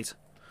 158,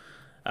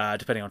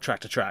 depending on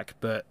track to track.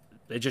 But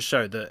it just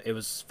showed that it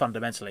was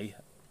fundamentally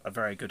a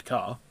very good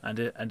car,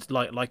 and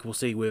like we'll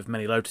see with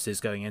many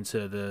Lotuses going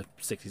into the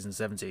 60s and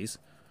 70s,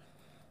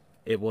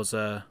 it was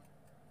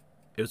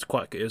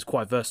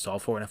quite versatile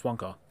for an F1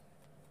 car.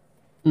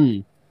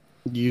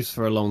 Used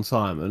for a long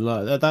time, and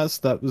like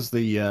that was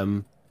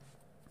the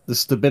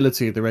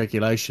stability of the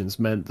regulations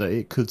meant that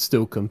it could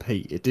still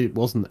compete. It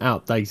wasn't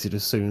outdated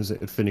as soon as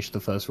it had finished the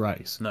first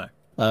race. No.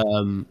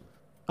 And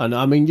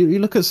I mean, you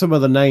look at some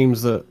of the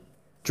names that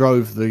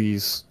drove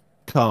these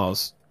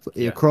cars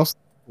across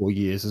 4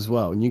 years as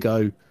well, and you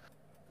go,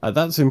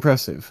 that's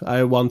impressive.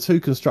 I won 2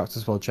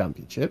 Constructors' World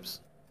Championships.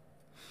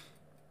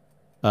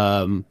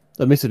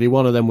 Admittedly,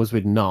 one of them was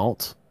with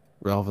Nart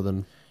rather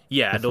than...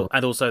 Yeah,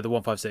 and also the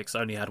 156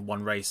 only had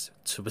one race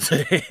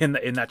in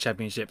that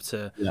championship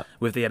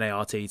with the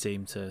NART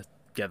team to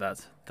get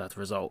that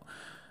result.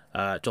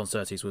 John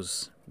Surtees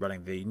was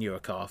running the newer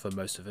car for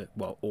most of it,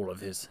 well, all of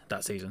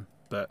that season,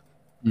 but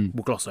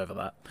we'll gloss over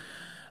that.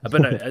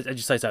 But no, as you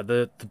say,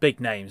 the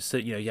big names. So,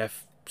 you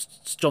have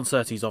John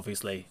Surtees,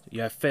 obviously.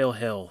 You have Phil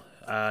Hill.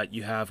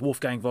 You have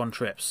Wolfgang von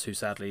Trips, who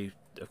sadly,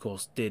 of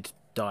course, did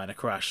die in a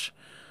crash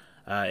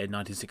in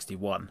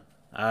 1961.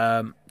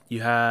 You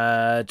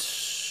had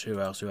who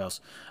else?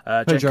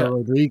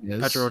 Pedro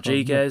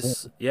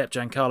Rodriguez.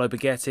 Giancarlo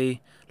Baghetti,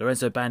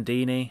 Lorenzo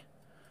Bandini.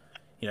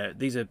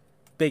 These are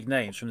big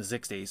names from the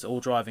 60s, all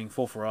driving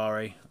for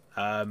Ferrari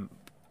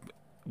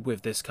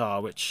with this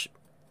car, which,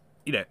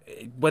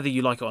 whether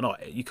you like it or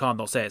not, you can't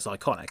not say it's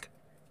iconic.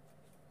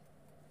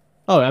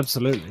 Oh,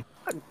 absolutely.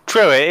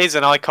 True, it is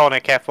an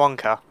iconic F1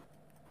 car.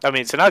 I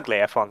mean, it's an ugly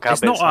F1 car,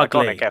 It's but not it's an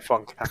ugly. iconic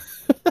F1 car.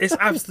 It's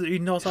absolutely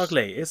not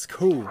ugly. It's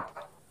cool.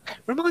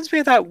 Reminds me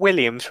of that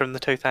Williams from the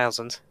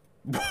 2000s.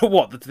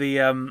 What the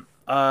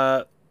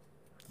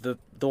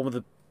one with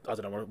the, I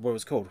don't know what it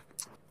was called.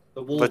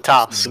 The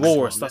Tusk. The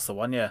Walrus. That's the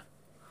one. Yeah.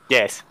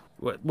 Yes.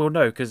 Well,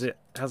 no, because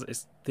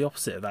it's the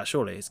opposite of that.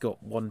 Surely it's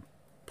got one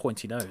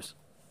pointy nose.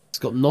 It's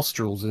got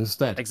nostrils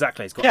instead.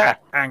 Exactly. It's got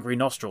angry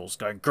nostrils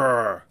going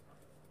grrr.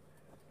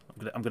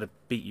 I'm gonna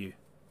beat you.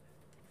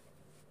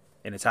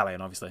 In Italian,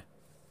 obviously.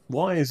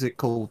 Why is it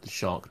called the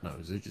shark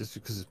nose? Is it just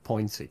because it's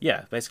pointy?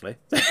 Yeah, basically.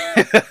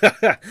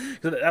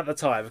 Because at the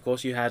time, of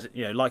course, you had,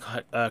 like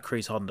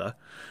Crease Honda,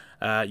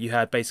 you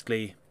had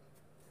basically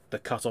the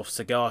cut-off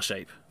cigar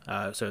shape.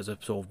 So it was a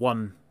sort of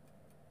one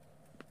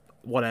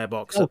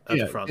airbox at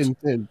the front.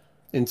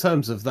 In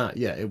terms of that,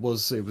 yeah, it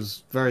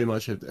was very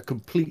much a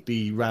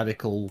completely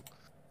radical,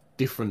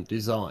 different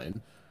design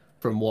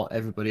from what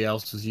everybody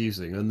else was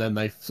using, and then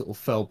they sort of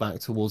fell back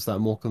towards that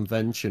more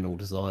conventional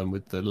design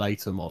with the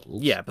later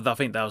models. Yeah, but I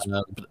think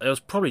it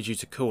was probably due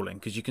to cooling,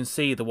 because you can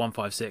see the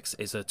 156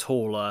 is a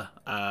taller,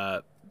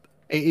 it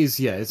is,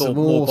 yeah, it's a a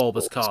more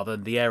bulbous car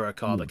than the Aero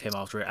car that came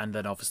after it, and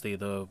then obviously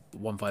the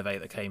 158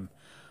 that came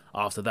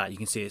after that. You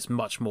can see it's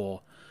much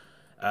more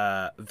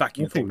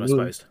vacuum formed, I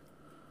suppose.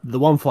 The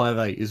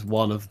 158 is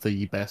one of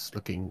the best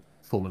looking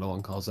Formula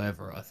 1 cars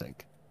ever, I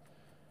think.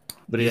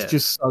 But it's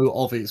just so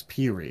of its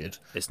period.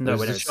 It's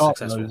nowhere near as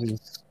successful.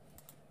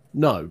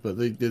 No, but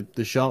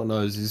the shark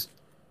nose is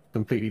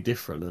completely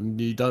different,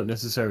 and you don't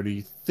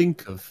necessarily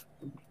think of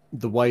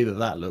the way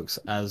that looks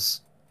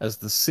as the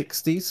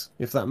 60s,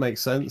 if that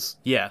makes sense.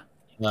 Yeah.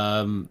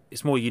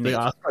 It's more unique.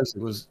 I suppose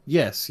it was.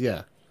 Yes,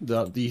 yeah.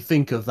 You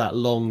think of that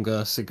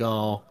longer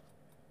cigar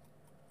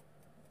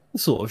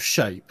sort of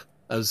shape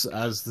as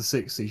the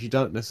 60s. You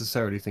don't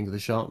necessarily think of the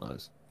sharp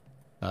nose,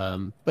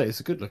 but it's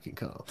a good looking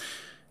car.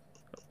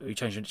 You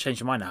changed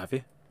your mind now, have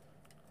you?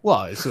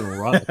 Well, it's an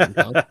alright looking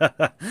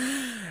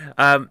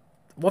car.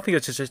 One thing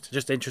that's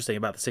just interesting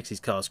about the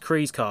 60s cars,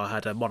 Cree's car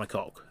had a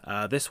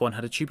monocoque. This one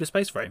had a tubeless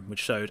space frame, which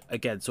showed,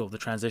 again, sort of the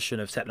transition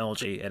of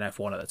technology in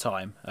F1 at the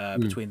time,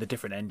 between the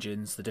different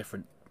engines, the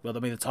different... Well, I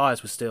mean, the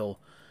tyres were still...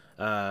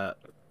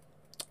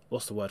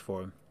 what's the word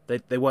for them?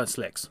 They weren't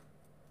slicks.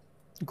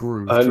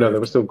 Grooved. No, they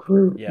were still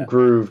Yeah.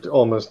 grooved,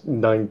 almost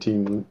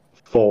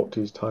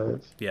 1940s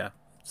tyres. Yeah.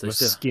 So They were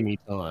still, skinny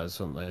tyres,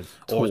 weren't they?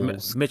 or Tall,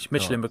 as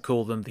Michelin would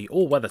call them, the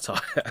all-weather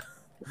tyre.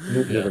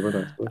 Yeah, they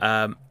were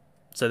nice.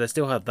 So they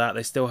still had that.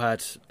 They still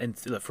had...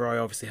 Ferrari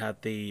obviously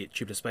had the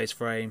tubeless space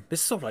frame. This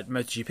is sort of like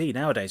MotoGP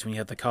nowadays when you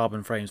have the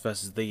carbon frames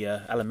versus the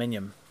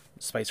aluminium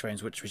space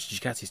frames, which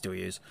Ducati still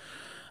use.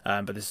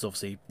 But this is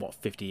obviously,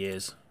 50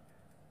 years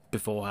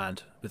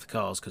beforehand with the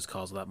cars, because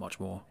cars are that much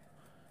more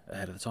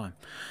ahead of the time.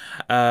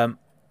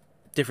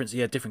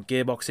 You had different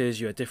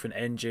gearboxes, you had different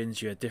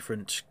engines, you had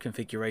different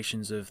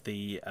configurations of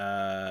the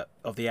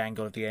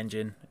angle of the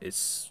engine.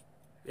 It's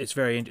a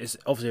very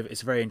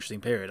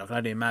interesting period. I can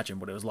only imagine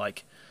what it was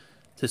like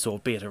to sort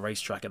of be at a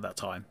racetrack at that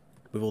time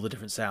with all the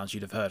different sounds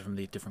you'd have heard from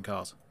the different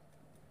cars.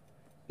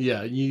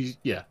 Yeah,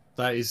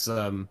 that is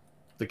the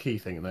key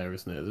thing there,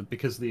 isn't it?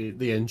 Because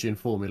the engine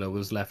formula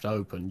was left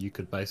open, you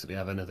could basically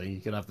have anything.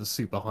 You could have the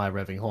super high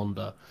revving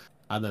Honda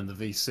and then the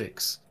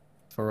V6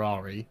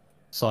 Ferrari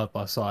side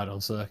by side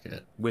on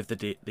circuit With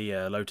the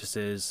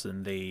Lotuses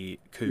and the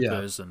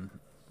Coopers and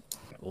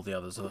all the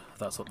others of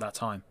that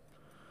time.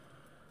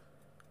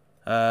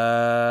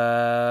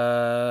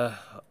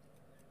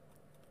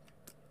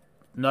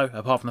 No,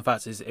 apart from the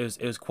fact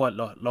it was quite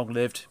long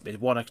lived. It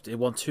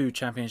won 2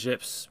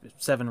 championships,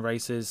 7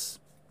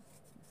 races.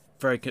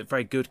 Very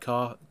good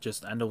car.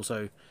 And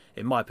also,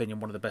 in my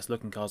opinion, one of the best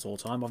looking cars of all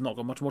time. I've not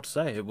got much more to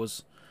say.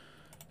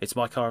 It's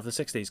my car of the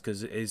 60s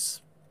because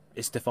it's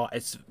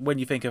when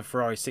you think of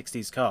Ferrari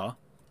 60s car,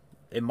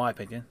 in my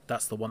opinion,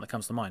 that's the one that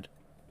comes to mind.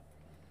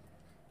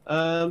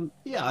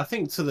 Yeah, I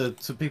think to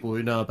people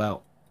who know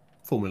about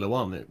Formula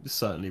One, it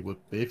certainly would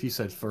be. If you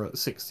said for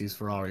 60s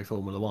Ferrari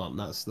Formula One,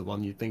 that's the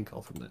one you'd think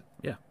of, isn't it?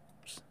 Yeah.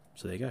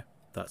 So there you go.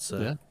 That's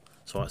Yeah.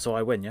 So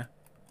I win, yeah.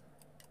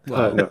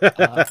 Well, No,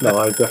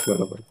 I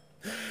definitely win.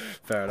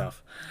 Fair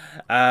enough.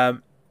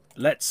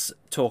 Let's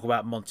talk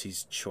about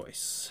Monty's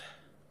choice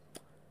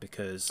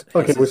because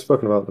Okay, we've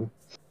spoken about them.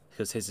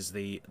 because his is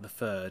the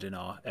third in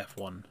our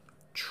F1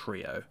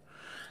 trio.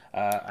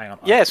 Hang on.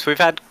 Yes, we've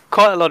had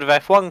quite a lot of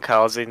F1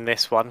 cars in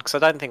this one because I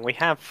don't think we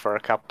have for a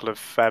couple of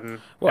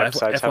Well,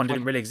 episodes. F1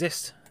 didn't really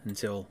exist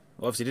until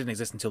obviously it didn't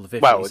exist until the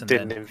 50s. Well, it and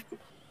didn't.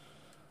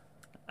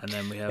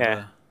 then we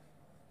have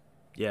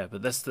Yeah.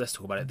 but let's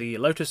talk about it. The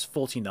Lotus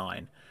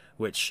 49,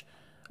 which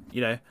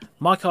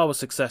my car was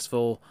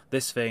successful.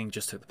 This thing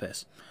just took the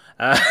piss.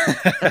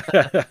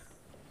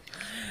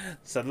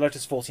 So the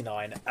Lotus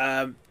 49.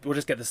 We'll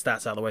just get the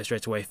stats out of the way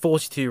straight away.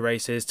 42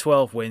 races,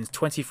 12 wins,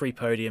 23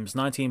 podiums,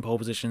 19 pole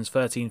positions,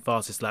 13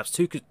 fastest laps,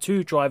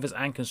 two drivers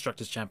and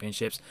constructors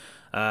championships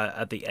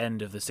at the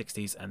end of the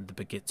 60s and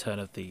the turn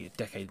of the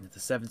decade into the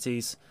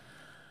 70s.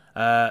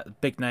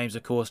 Big names,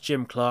 of course: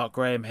 Jim Clark,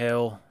 Graham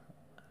Hill,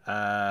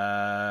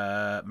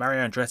 Mario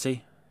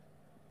Andretti.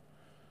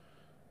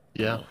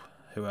 yeah.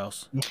 Who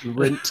else?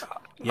 Rint.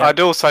 Yeah.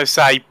 I'd also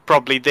say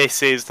probably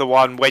this is the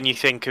one when you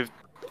think of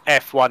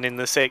F1 in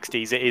the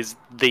 60s, it is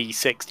the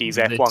 60s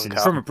F1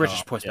 car. From a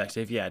British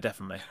perspective, yeah,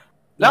 definitely.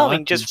 No, No, I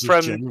mean, just just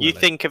from generally. you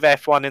think of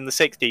F1 in the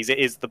 60s, it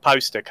is the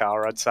poster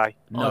car, I'd say.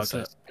 No, I'd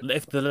say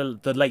if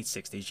the late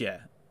 60s,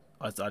 yeah,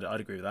 I'd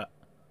agree with that.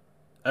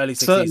 Early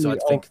 60s, Certainly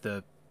I'd think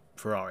the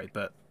Ferrari,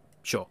 but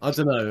sure. I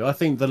don't know. I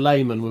think the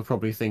layman would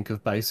probably think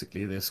of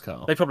basically this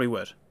car. They probably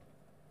would.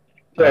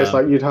 Yeah, it's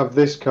like you'd have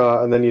this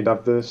car and then you'd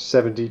have the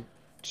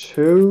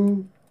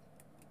 72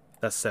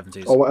 That's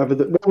 70s. or whatever.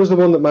 What was the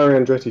one that Mario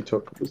Andretti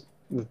took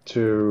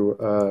to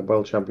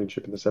World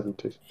Championship in the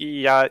 70s?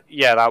 Yeah,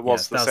 that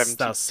was yeah, the 72.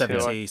 that was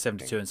 70,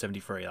 72 and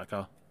 73, that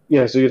car.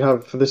 Yeah, so you'd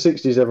have, for the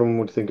 60s, everyone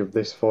would think of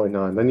this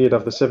 49. Then you'd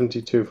have the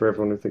 72 for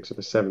everyone who thinks of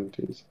the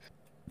 70s.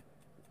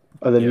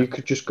 And then Yeah. you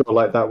could just go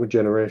like that with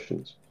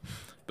generations.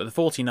 But the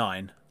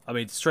 49, I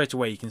mean, straight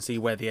away you can see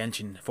where the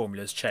engine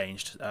formula's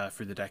changed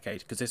through the decade,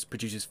 because this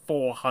produces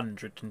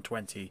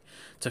 420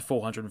 to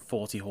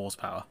 440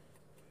 horsepower.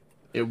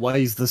 It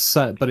weighs the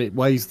same, but it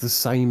weighs the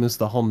same as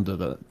the Honda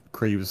that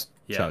Cree was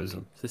Yeah.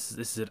 chosen. This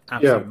is an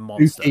absolute 2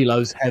 monster.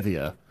 kilos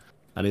heavier,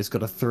 and it's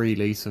got a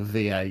 3-litre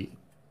V8,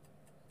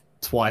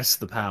 twice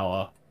the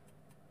power.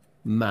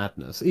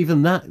 Madness.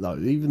 Even that though,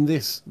 even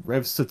this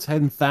revs to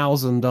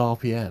 10,000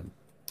 RPM.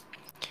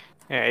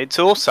 Yeah, it's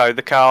also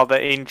the car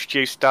that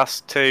introduced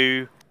us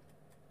to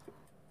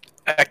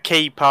a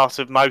key part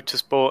of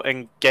motorsport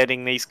and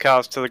getting these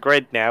cars to the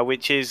grid now,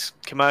 which is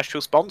commercial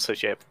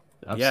sponsorship.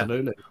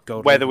 Absolutely.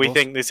 Gold Whether leaf, we of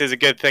course. think this is a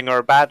good thing or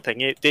a bad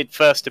thing, it did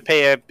first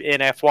appear in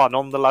F1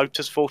 on the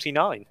Lotus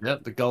 49.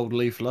 Yep, the Gold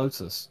Leaf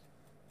Lotus.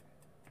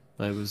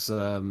 It was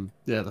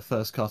the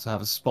first car to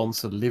have a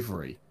sponsor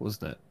livery,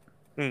 wasn't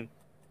it?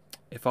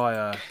 If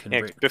I can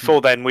Yeah,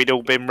 before then, we'd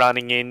all been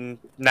running in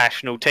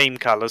national team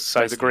colours, so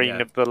the Basically, green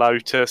yeah. of the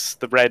Lotus,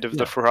 the red of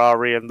the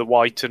Ferrari, and the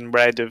white and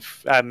red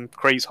of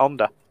Cree's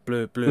Honda.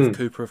 blue of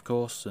Cooper, of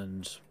course,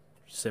 and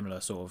similar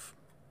sort of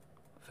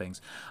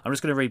things. I'm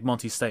just going to read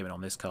Monty's statement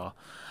on this car.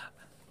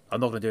 I'm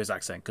not going to do his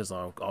accent because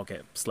I'll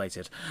get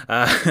slated.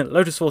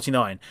 Lotus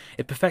 49.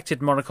 It perfected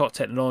monocoque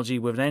technology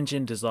with an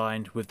engine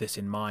designed with this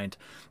in mind.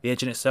 The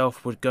engine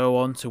itself would go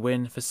on to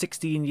win for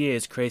 16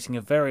 years, creating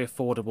a very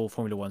affordable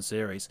Formula One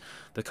series.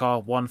 The car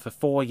won for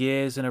 4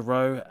 years in a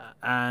row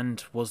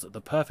and was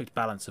the perfect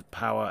balance of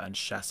power and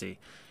chassis.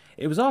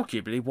 It was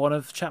arguably one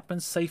of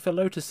Chapman's safer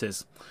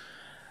Lotuses,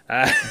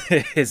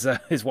 is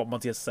what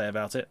Monty has to say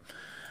about it.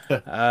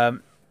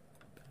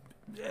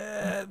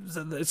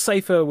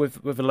 Safer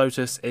with a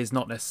Lotus is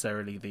not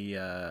necessarily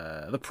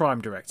the prime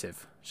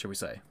directive, shall we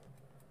say?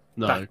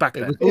 No, Back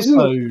it then. was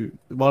also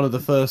one of the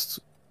first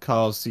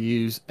cars to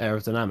use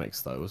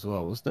aerodynamics, though, as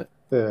well, wasn't it?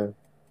 Yeah.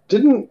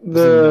 Didn't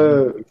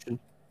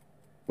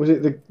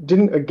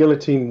a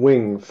guillotine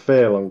wing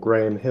fail on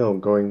Graham Hill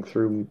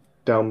going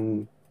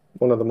down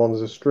one of the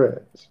Monza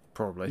straights?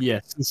 Probably.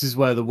 Yes, this is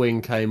where the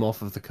wing came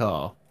off of the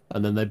car,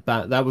 and then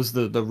that was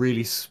the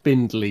really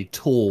spindly,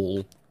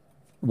 tall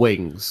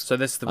wings. So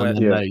this is the where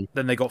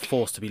then they got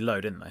forced to be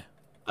low, didn't they?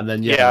 And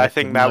then I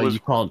think that was... you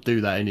can't do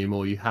that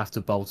anymore. You have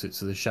to bolt it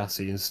to the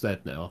chassis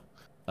instead now.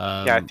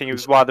 I think it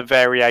was one of the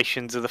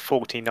variations of the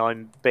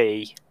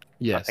 49B.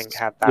 Yes, I think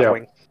had that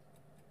wing.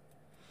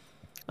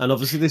 And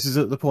obviously, this is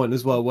at the point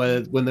as well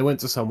where when they went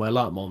to somewhere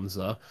like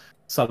Monza,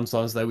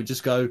 sometimes they would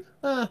just go,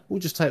 we'll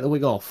just take the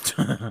wing off.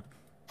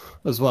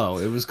 As well,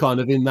 it was kind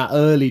of in that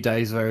early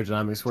days of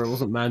aerodynamics where it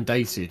wasn't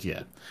mandated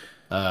yet.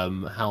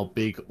 How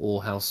big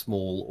or how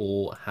small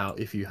or how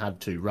if you had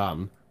to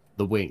run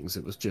the wings,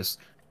 it was just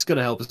it's going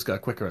to help us go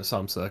quicker at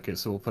some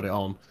circuits, so we'll put it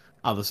on.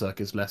 Other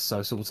circuits less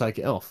so we'll take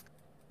it off.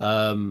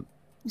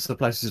 So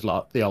places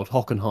like the old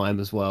Hockenheim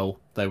as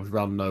well, they would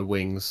run no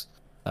wings.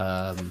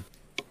 I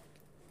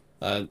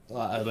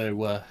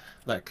know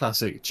that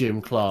classic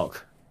Jim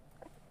Clark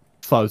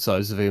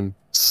photos of him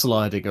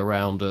sliding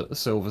around at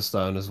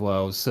Silverstone as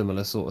well,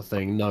 similar sort of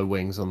thing. No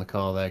wings on the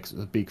car there because it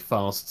was a big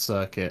fast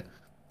circuit.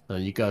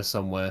 And you go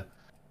somewhere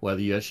where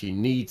you actually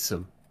need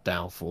some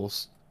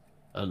downforce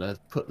and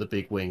put the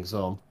big wings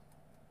on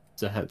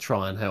to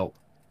try and help.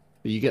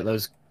 But you get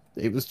those.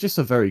 It was just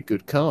a very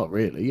good car,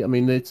 really. I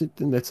mean, they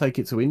take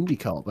it to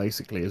IndyCar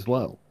basically as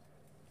well.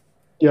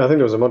 Yeah, I think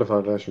there was a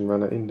modified version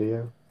ran at Indy.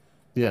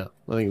 Yeah,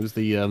 I think it was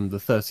the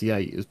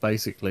 38. It was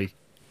basically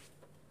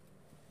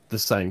the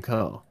same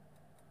car.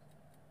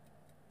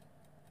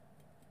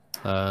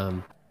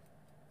 As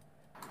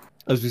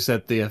we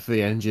said, the FV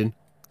engine.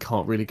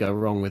 Can't really go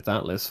wrong with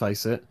that, let's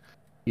face it.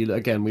 We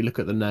look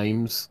at the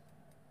names.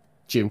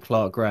 Jim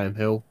Clark, Graham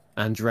Hill,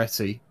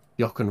 Andretti,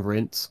 Jochen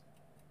Rindt,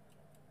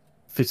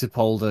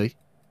 Fittipaldi.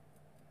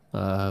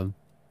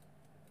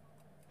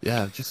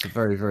 Just a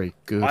very, very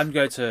good... I'm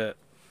going to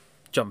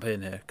jump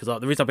in here,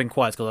 because the reason I've been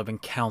quiet is because I've been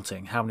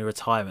counting how many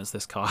retirements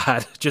this car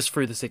had just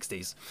through the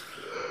 60s.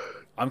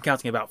 I'm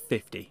counting about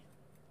 50.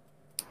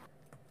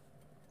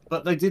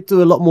 But they did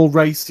do a lot more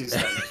races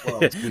then as well.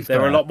 There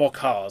were a lot more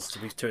cars,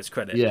 to its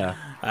credit. Yeah.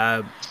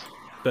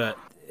 But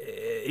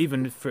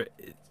even for,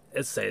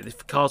 as I say, the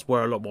cars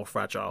were a lot more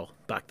fragile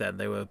back then.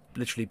 They were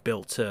literally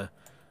built to,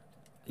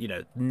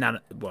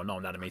 not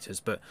nanometers,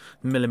 but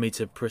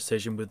millimeter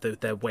precision with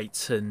their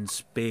weights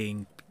and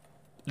being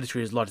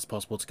literally as light as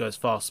possible to go as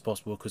fast as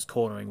possible because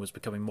cornering was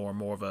becoming more and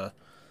more of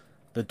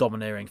the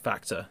domineering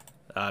factor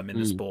in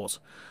the sport.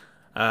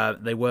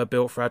 They were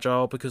built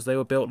fragile because they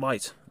were built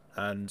light,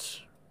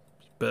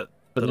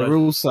 but they're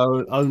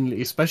also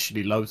only,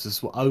 especially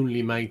Lotus, were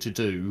only made to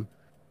do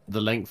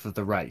the length of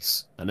the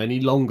race, and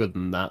any longer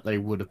than that, they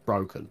would have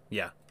broken.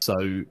 Yeah.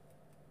 So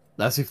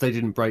that's if they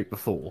didn't break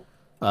before.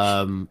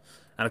 And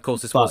of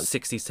course, this was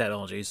 60s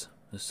technologies,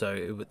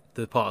 so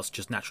the parts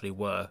just naturally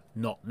were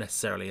not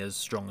necessarily as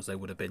strong as they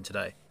would have been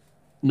today.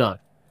 No,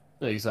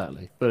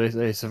 exactly. But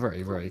it's a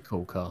very, very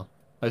cool car.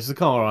 It's the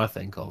car I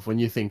think of when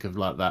you think of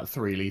like that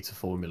 3-litre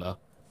formula.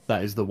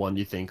 That is the one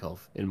you think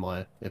of, in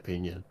my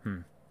opinion.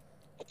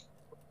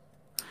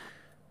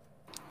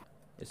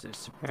 It's a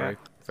very,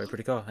 very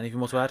pretty car. Anything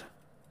more to add?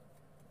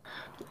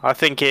 I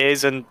think it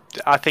is, and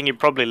I think it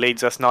probably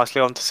leads us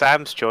nicely on to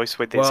Sam's choice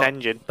with its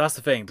engine. That's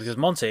the thing, because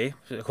Monty,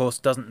 of course,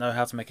 doesn't know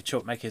how to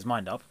make his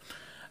mind up.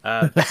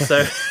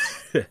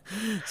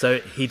 So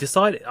he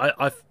decided.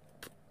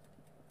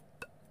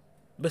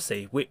 Let's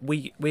see.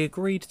 We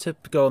agreed to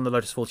go on the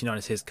Lotus 49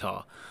 as his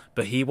car,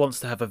 but he wants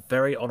to have a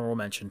very honourable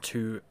mention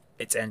to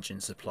its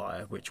engine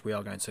supplier, which we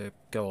are going to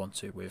go on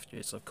to with.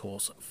 It's of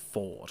course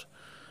Ford.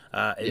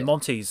 In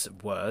Monty's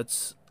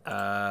words,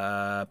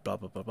 blah blah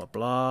blah blah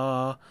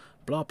blah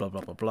blah blah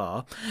blah blah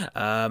blah.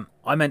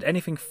 I meant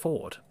anything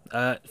Ford,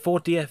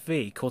 Ford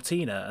DFV,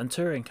 Cortina, and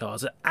touring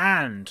cars,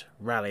 and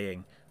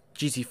rallying,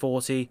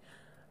 GT40,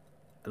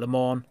 Le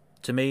Mans.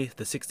 To me,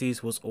 the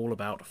 60s was all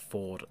about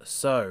Ford.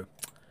 So,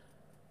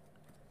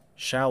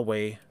 shall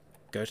we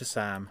go to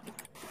Sam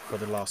for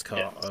the last car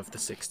Yes. of the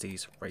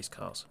 60s race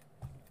cars?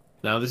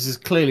 Now, this is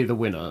clearly the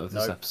winner of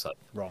this Nope. episode.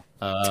 Wrong.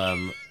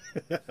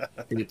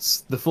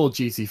 It's the Ford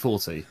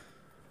GT40.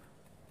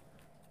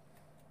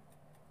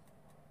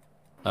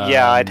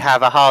 Yeah, I'd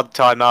have a hard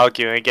time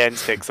arguing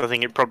against it because I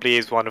think it probably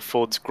is one of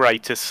Ford's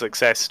greatest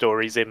success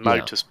stories in Yeah.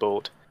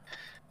 motorsport.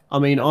 I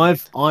mean,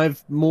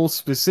 I've more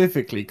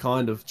specifically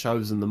kind of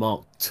chosen the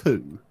Mark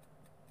II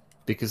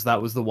because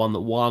that was the one that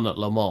won at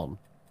Le Mans.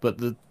 But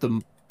the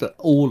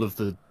all of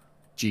the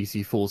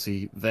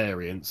GT40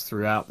 variants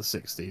throughout the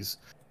 60s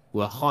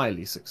were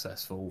highly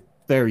successful,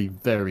 very,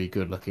 very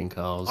good-looking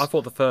cars. I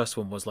thought the first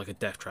one was like a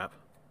death trap.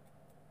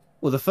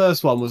 Well, the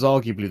first one was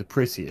arguably the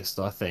prettiest,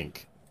 I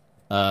think.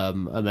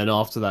 And then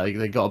after that,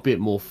 they got a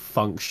bit more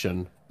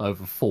function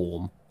over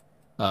form.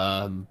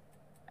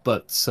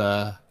 But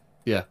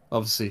yeah,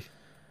 obviously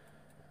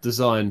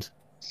designed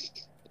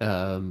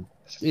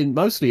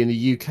mostly in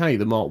the UK,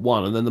 the Mark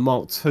One, and then the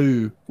Mark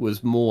II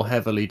was more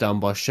heavily done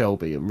by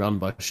Shelby and run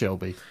by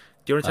Shelby. Do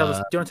you want to tell us?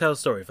 Do you want to tell a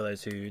story for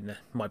those who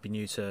might be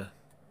new to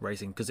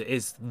racing? Because it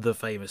is the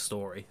famous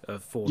story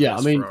of Ford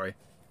versus Ferrari.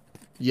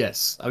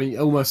 Yes, I mean,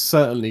 almost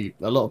certainly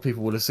a lot of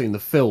people would have seen the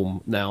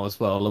film now as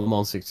well, Le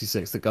Mans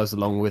 66, that goes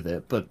along with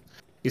it. But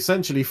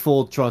essentially,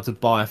 Ford tried to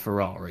buy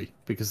Ferrari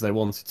because they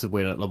wanted to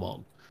win at Le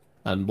Mans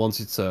and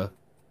wanted to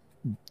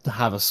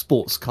have a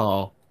sports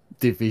car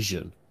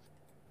division.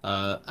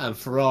 And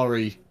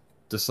Ferrari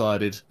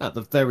decided at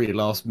the very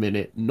last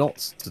minute not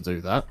to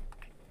do that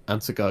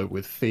and to go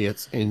with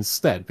Fiat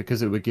instead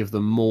because it would give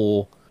them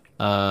more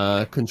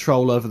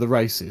control over the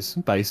races,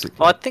 basically.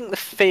 Well, I think the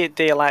Fiat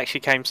deal actually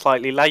came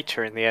slightly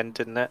later in the end,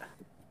 didn't it?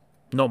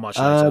 Not much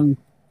later.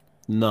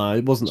 No,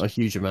 it wasn't a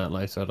huge amount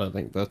later, I don't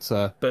think. But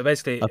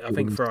basically, I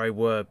think Ferrari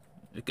were,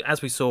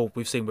 as we've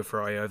seen with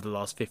Ferrari over the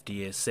last 50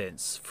 years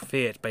since,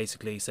 Fiat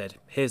basically said,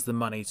 here's the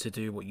money to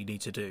do what you need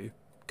to do.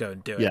 Go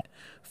and do it.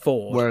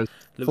 Ford. Whereas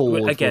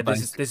Ford again,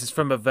 this is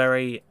from a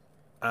very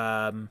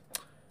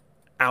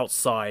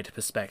outside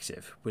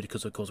perspective,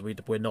 because of course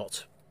we're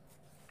not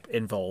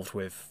involved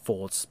with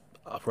Ford's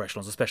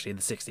operations, especially in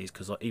the 60s,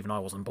 because even I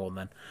wasn't born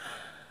then.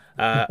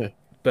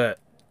 But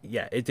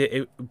yeah,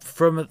 it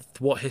from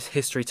what his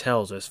history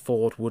tells us,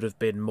 Ford would have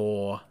been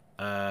more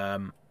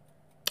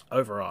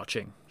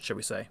overarching, shall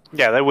we say?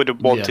 Yeah, they would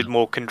have wanted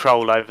more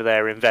control over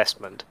their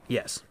investment.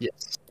 Yes.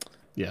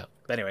 Yeah.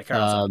 Anyway,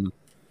 carry on.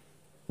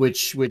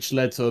 Which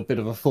led to a bit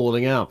of a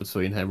falling out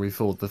between Henry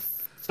Ford the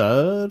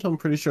third. I'm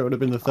pretty sure it would have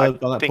been the third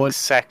by that point.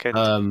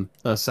 Second.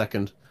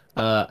 Second.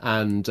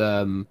 And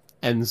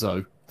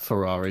Enzo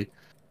Ferrari,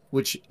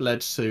 which led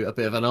to a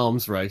bit of an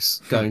arms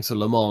race going to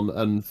Le Mans,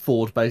 and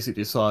Ford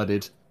basically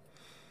decided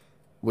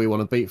we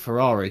want to beat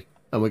Ferrari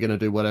and we're going to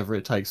do whatever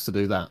it takes to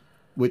do that,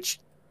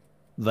 which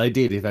they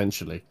did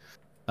eventually.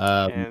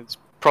 It's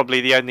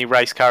probably the only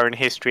race car in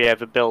history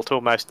ever built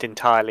almost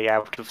entirely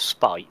out of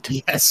spite.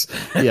 Yes,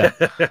 yeah.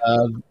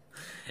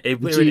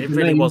 It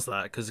really was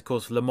that, because of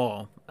course Le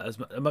Mans,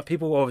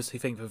 people obviously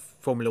think of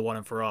Formula 1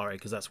 and Ferrari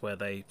because that's where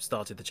they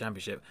started the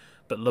championship,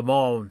 but Le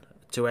Mans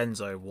to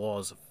Enzo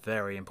was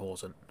very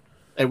important.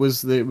 It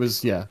was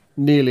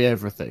nearly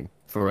everything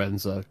for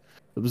Enzo.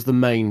 It was the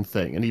main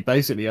thing, and he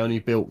basically only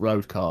built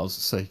road cars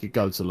so he could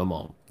go to Le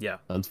Mans. Yeah,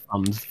 and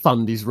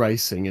fund his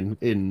racing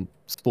in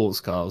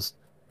sports cars,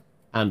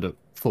 and at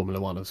Formula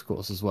 1 of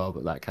course as well,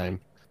 but that came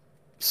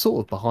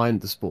sort of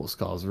behind the sports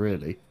cars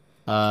really.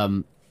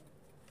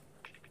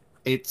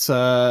 It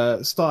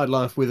started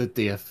life with a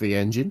DFV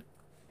engine,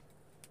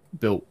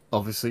 built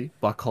obviously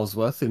by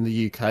Cosworth in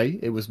the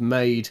UK. It was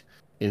made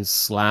in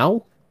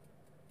Slough,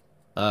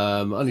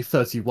 only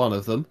 31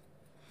 of them,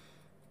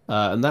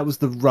 and that was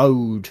the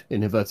road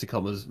in inverted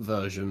commas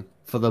version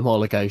for the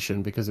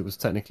homologation, because it was a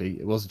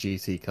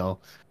GT car,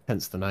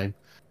 hence the name.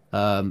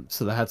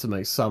 So they had to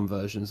make some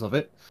versions of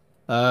it.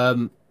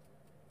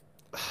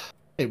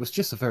 It was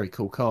just a very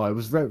cool car. It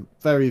was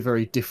very,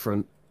 very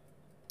different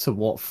to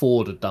what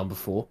Ford had done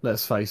before.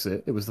 Let's face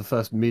it, it was the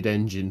first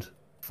mid-engined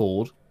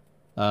Ford.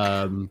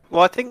 Well,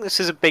 I think this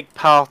is a big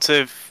part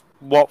of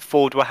what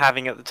Ford were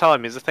having at the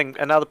time. I think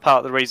another part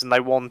of the reason they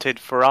wanted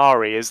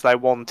Ferrari is they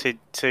wanted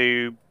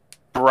to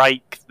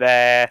break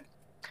their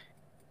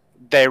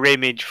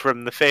image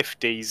from the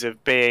 50s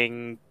of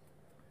being,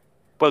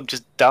 well,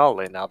 just dull,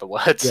 in other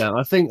words. Yeah,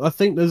 I think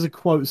there's a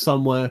quote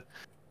somewhere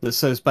that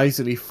says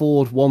basically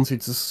Ford wanted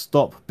to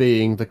stop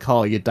being the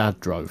car your dad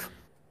drove.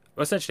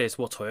 Well, essentially, it's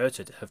what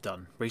Toyota have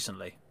done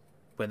recently,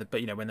 when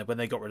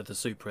they got rid of the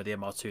Supra, the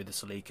MR2, the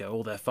Celica,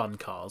 all their fun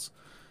cars,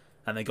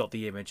 and they got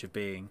the image of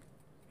being,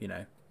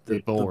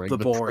 the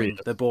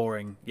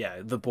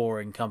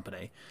boring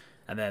company.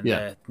 And then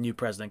the new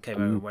president came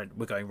over and went,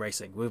 "We're going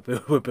racing. We're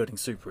building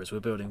Supras.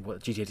 We're building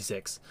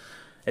GT86."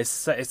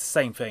 It's the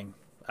same thing,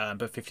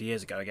 but 50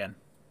 years ago again.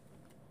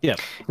 Yeah,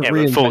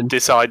 but Ford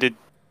decided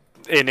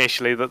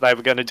initially that they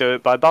were going to do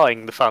it by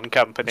buying the fun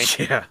company.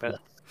 Yeah,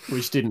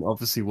 which didn't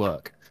obviously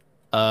work.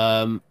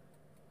 But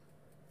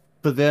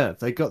yeah,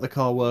 they got the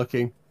car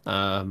working.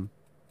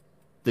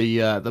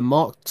 The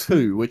Mark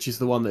II, which is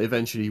the one that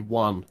eventually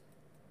won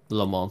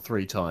Le Mans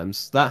 3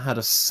 times. That had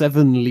a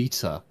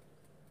 7-litre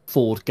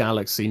Ford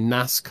Galaxy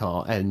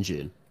NASCAR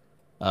engine,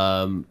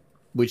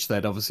 which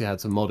they'd obviously had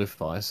to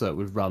modify so it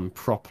would run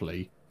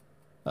properly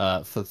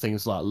for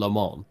things like Le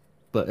Mans.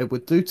 But it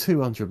would do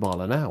 200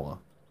 mile an hour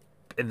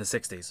In the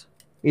 60s.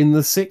 in the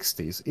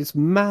 60s. It's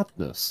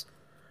madness.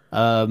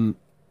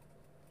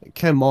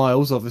 Ken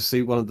Miles,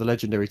 obviously one of the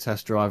legendary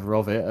test driver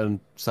of it, and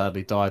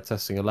sadly died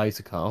testing a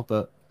later car.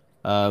 But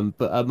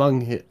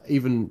among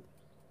even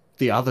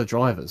the other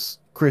drivers,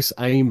 Chris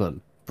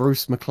Amon,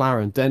 Bruce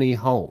McLaren, Denny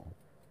Hulme,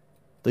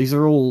 these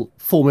are all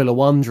Formula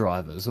One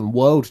drivers and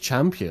world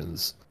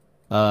champions,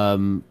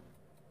 and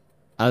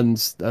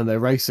they're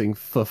racing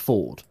for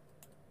Ford.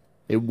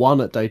 It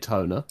won at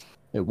Daytona.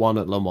 It won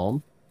at Le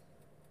Mans.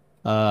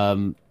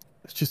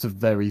 It's just a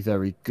very,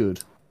 very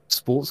good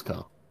sports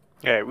car.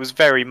 Yeah, it was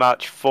very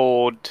much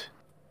Ford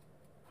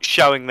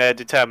showing their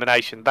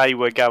determination. They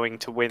were going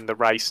to win the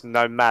race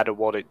no matter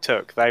what it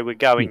took. They were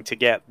going to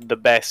get the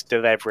best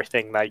of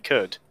everything they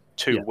could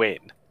to win.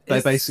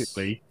 They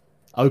basically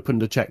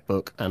opened a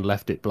checkbook and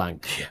left it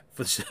blank. Yeah,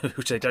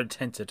 which they don't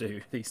tend to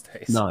do these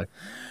days. No.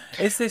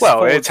 Is this Well,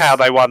 Ford's... it's how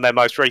they won their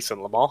most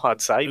recent Le Mans, I'd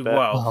say. But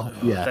Well,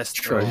 yeah, that's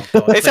true.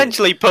 Oh, God.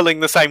 essentially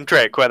pulling the same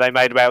trick where they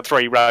made about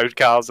 3 road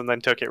cars and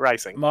then took it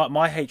racing.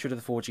 My hatred of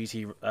the Ford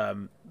GT,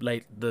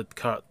 the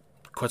current,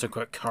 quote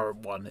unquote current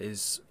one,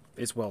 is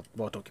well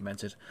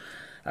documented,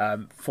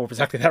 for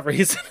exactly that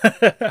reason.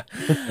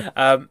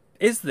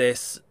 Is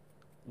this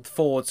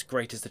Ford's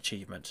greatest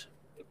achievement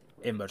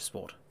in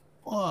motorsport?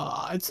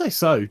 Well, I'd say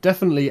so.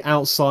 Definitely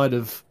outside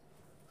of...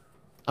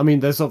 I mean,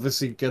 there's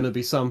obviously going to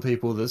be some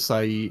people that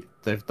say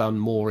they've done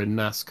more in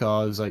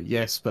NASCAR. It's like,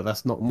 yes, but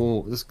that's not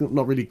more... It's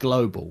not really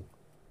global.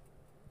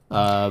 Yeah,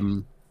 I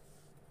and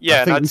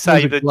think I'd in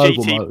say terms the of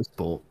global GT...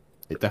 motorsport,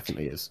 it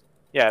definitely is.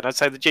 Yeah, and I'd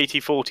say the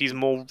GT40 is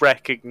more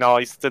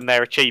recognised than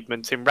their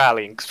achievements in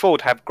rallying. Because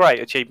Ford have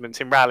great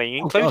achievements in rallying,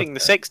 including the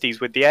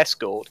 60s with the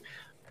Escort.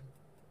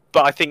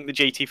 But I think the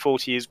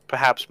GT40 is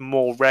perhaps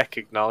more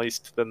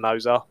recognised than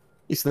those are.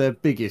 It's their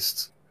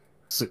biggest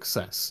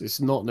success.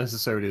 It's not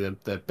necessarily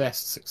their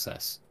best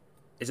success.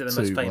 Is it the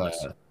most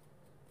famous?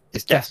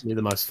 It's Yes. definitely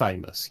the most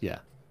famous, yeah.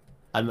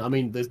 And I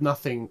mean, there's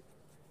nothing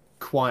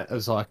quite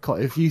as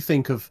iconic. If you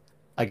think of,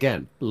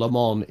 again, Le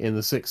Mans in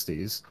the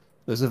 60s,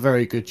 there's a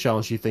very good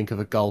chance you think of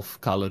a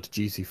Gulf-coloured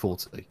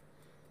GT40.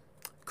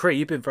 Cree,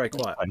 you've been very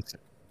quiet.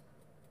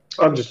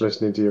 I'm just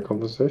listening to your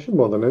conversation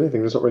more than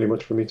anything. There's not really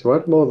much for me to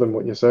add more than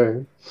what you're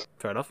saying.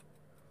 Fair enough.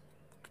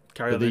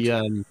 Carry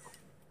on.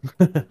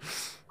 The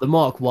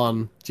Mark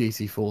 1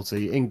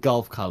 GT40 in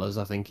Gulf colours,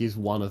 I think, is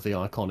one of the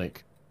iconic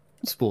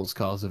sports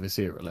cars of its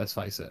era, let's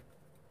face it.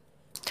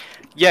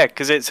 Yeah,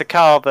 because it's a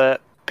car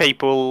that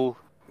people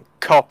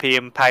copy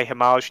and pay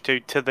homage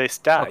to this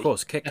day. Of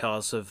course, kit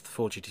cars of the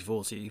Ford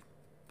GT40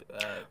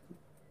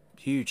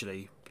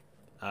 hugely.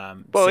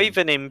 Well, seen.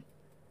 even in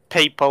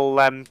people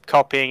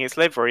copying its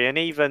livery, and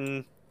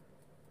even...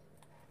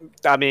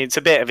 I mean, it's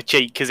a bit of a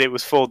cheat because it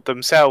was Ford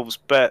themselves,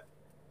 but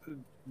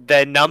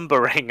their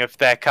numbering of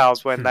their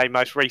cars when they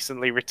most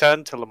recently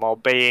returned to Le Mans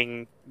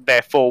being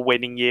their 4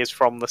 winning years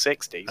from the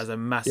 60s. As a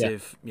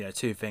massive,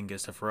 2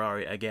 fingers to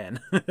Ferrari again.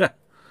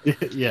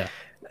 Yeah.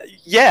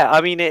 Yeah, I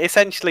mean,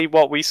 essentially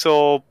what we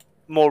saw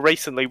more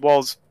recently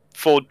was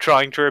Ford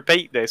trying to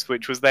repeat this,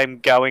 which was them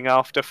going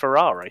after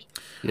Ferrari.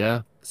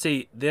 Yeah.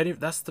 See,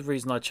 that's the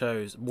reason I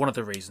chose... One of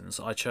the reasons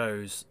I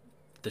chose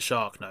the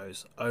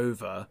Sharknose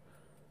over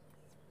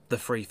the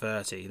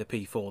 330, the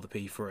P4, the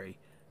P3.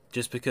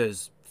 Just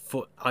because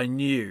I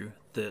knew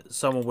that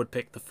someone would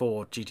pick the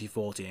Ford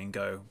GT40 and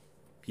go,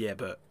 yeah,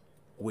 but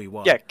we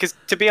won. Yeah, because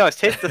to be honest,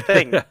 here's the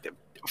thing.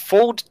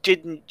 Ford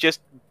didn't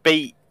just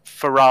beat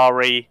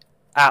Ferrari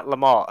at Le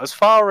Mans. As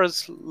far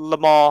as Le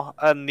Mans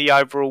and the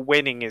overall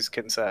winning is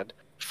concerned,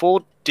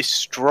 Ford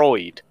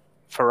destroyed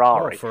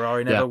Ferrari. Oh,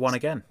 Ferrari never won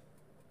again.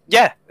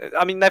 Yeah,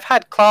 I mean, they've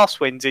had class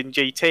wins in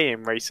GT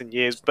in recent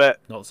years, but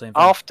Not the same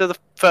thing. after the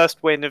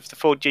first win of the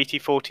Ford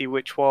GT40,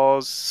 which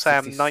was,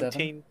 Sam, 67?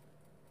 19...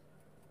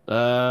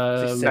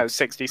 No,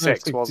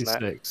 66, wasn't it?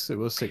 66. It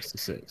was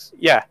 66.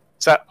 Yeah,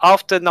 so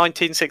after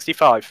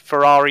 1965,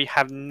 Ferrari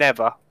have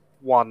never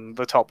won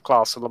the top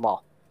class of Le Mans.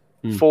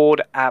 Hmm.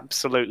 Ford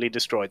absolutely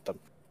destroyed them.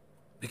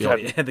 They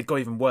got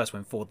even worse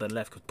when Ford then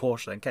left because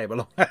Porsche then came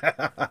along.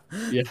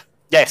 Yeah.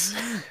 Yes.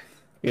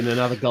 In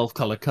another Gulf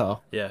colour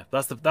car. Yeah,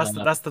 that's the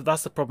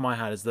problem I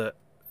had, is that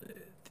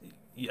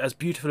as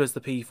beautiful as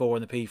the P4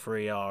 and the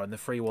P3 are and the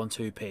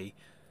 312P,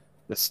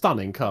 They're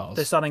stunning cars.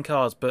 they're stunning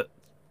cars, but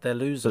they're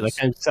losers. So they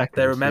came second.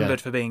 They're remembered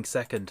for being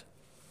second.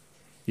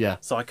 Yeah.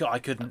 So I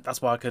couldn't.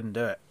 That's why I couldn't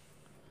do it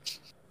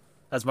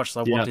as much as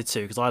I Yeah. wanted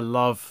to, because I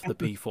love the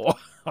P4.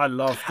 I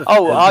love the.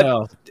 Oh,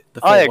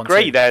 the I 412.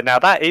 agree there. Now,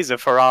 that is a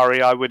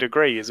Ferrari, I would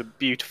agree, is a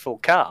beautiful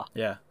car.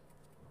 Yeah,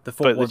 the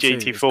But the 412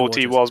 is GT40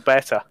 gorgeous. was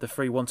better. The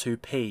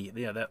 312P.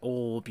 Yeah, they're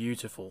all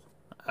beautiful.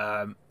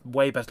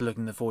 Way better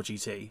looking than the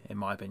 4GT, in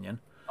my opinion.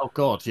 Oh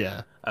God,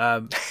 yeah.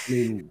 Um, I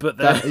mean, But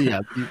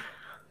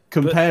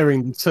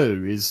comparing the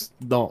two is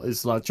not.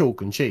 It's like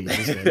chalk and cheese,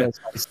 isn't it? Let's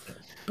face it.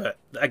 But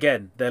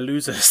again, they're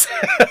losers.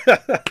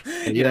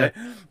 You Yeah.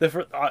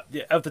 know,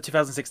 of the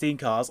 2016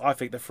 cars, I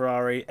think the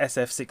Ferrari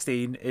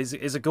SF16 is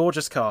a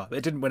gorgeous car.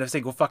 It didn't win a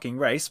single fucking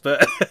race,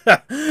 but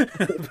but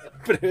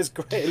it was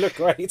great. It looked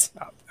great.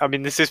 I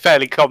mean, this is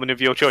fairly common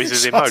of your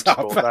choices in Shut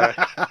motorsport,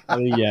 though. I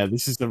mean, yeah,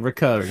 this is a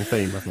recurring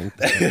theme, I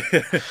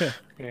think.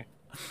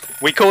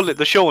 We call it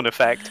the Sean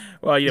effect.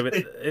 Well, yeah, but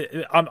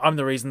I'm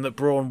the reason that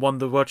Braun won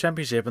the World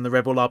Championship and the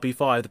Red Bull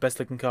RB5, the best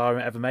looking car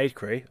ever made,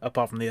 Cree,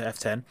 apart from the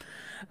F10.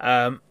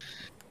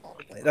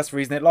 That's the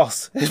reason it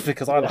lost, is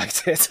because I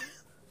liked it.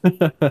 Do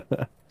you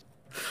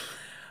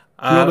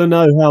want to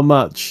know how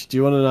much? Do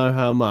you want to know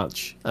how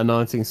much a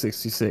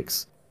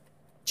 1966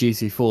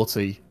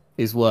 GT40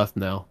 is worth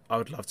now? I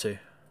would love to.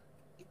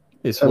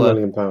 It's £10 worth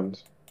million.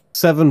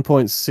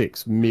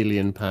 £7.6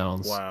 million.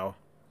 Wow.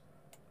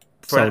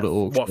 Sold at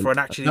auction. What, for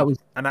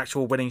an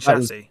actual winning that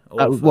was- chassis? Or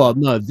for- Well,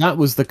 no, that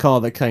was the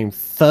car that came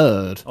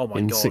third Oh my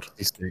in God.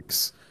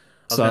 '66.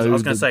 I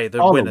was going to say, the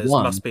car that winners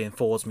won- must be in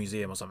Ford's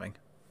museum or something.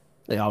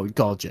 Oh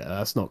God, yeah,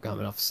 that's not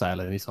coming off sale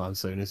anytime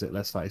soon, is it?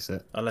 Let's face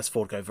it. Unless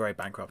Ford go very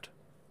bankrupt.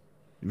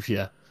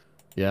 Yeah,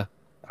 yeah.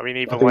 I mean,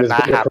 even think when there's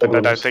that bigger happened, I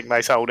don't problems. think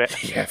they sold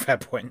it. Yeah, fair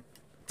point.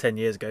 10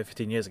 years ago,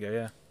 15 years ago,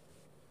 yeah.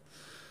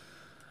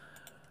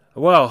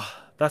 Well,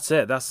 that's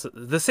it. That's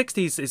the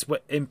 60s is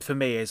for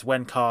me is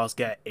when cars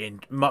get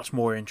much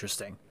more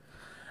interesting.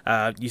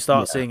 You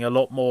start seeing a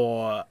lot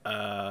more.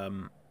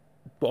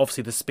 But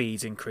obviously, the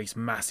speeds increase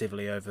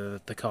massively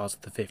over the cars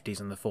of the 50s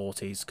and the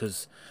 40s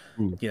because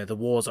you know the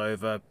war's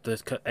over.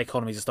 The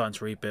economies are starting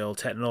to rebuild.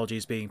 Technology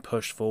is being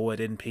pushed forward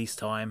in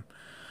peacetime.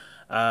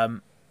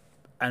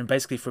 And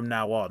basically, from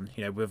now on,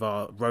 you know, with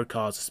our road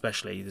cars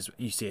especially,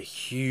 you see a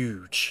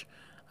huge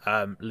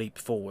leap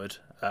forward.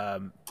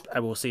 And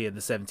we'll see in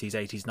the 70s,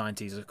 80s,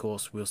 90s, of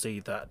course, we'll see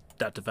that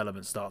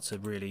development start to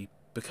really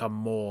become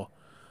more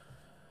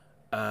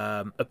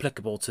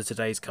applicable to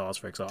today's cars,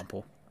 for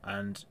example.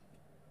 And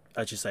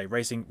as you say,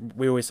 racing.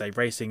 We always say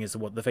racing is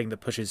the thing that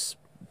pushes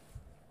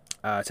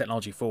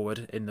technology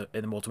forward in the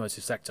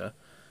automotive sector.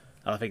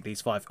 And I think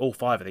all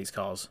five of these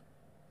cars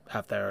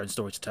have their own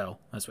story to tell,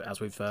 as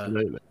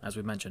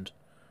we've mentioned.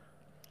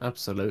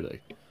 Absolutely.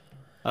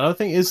 And I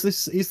think is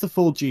the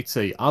Ford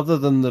GT, other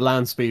than the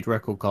land speed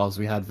record cars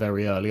we had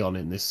very early on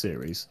in this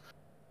series,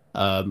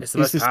 It's the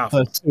most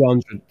powerful. first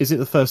 200? Is it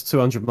the first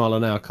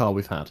 200-mile-an-hour car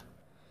we've had?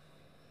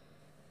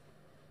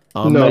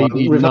 No,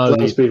 maybe we've had no.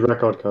 land speed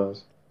record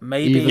cars.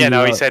 Maybe. Even Yeah,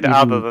 no, he like- said even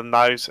other than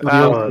those. The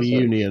Oh, Auto so-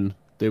 Union.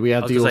 We I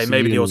had was the going to Auto say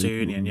maybe the Auto Union.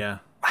 Union, yeah.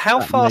 How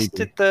That fast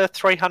maybe. did the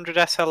 300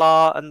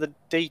 SLR and the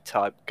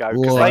D-Type go?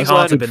 Well, Because They they can't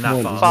have weren't been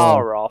that fast.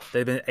 far off.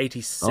 They've been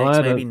 86, I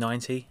don't- maybe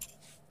 90.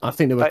 I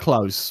think they were They-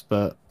 close,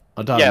 but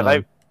I don't Yeah,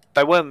 know.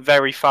 they weren't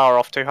very far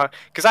off too high.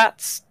 Because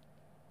that's...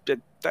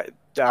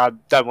 I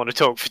don't want to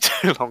talk for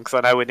too long because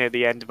I know we're near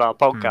the end of our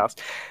podcast.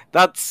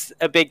 That's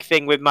a big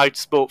thing with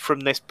motorsport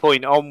from this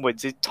point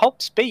onwards. Is top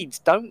speeds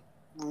don't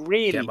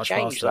really Get much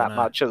change faster, that no.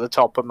 much at the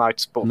top of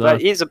motorsport. No.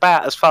 That is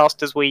about as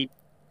fast as we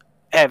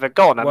ever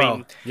gone. I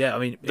mean, yeah, I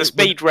mean, the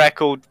speed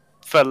record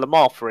for Le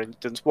Mans, for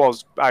instance,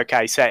 was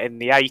okay set in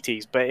the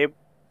 80s, but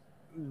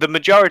the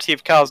majority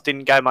of cars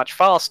didn't go much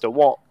faster.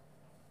 What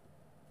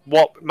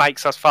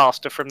makes us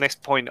faster from this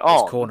point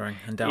on it's cornering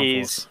and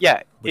downforce.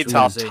 Which it's we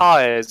our see.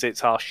 tyres,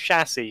 it's our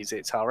chassis,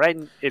 it's our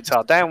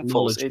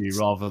downforce. Technology It's,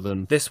 rather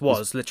than This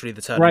was literally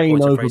the turning brain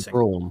point of over racing.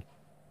 brawn.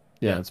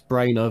 Yeah, Yeah. it's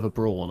brain over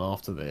brawn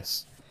after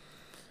this.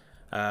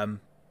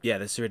 Yeah,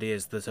 this really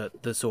is the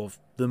sort of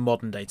the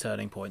modern day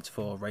turning point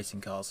for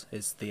racing cars.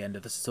 Is the end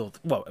of the sort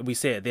of, well, we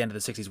see it at the end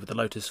of the 60s with the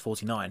Lotus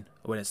 49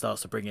 when it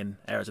starts to bring in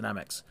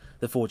aerodynamics.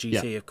 The Ford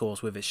GT, of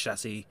course, with its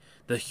chassis,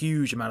 the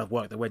huge amount of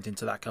work that went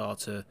into that car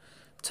to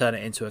turn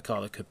it into a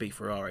car that could beat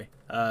Ferrari.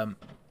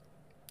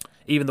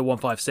 Even the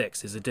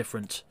 156 is a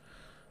different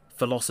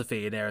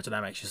philosophy in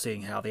aerodynamics. You're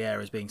seeing how the air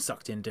is being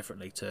sucked in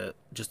differently to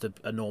just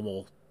a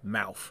normal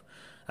mouth.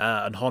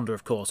 And Honda,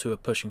 of course, who are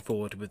pushing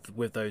forward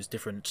with those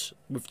different,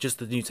 with just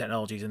the new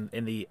technologies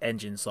in the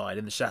engine side,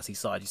 in the chassis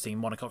side. You're seeing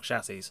monocoque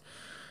chassis,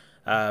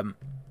 and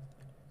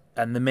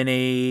the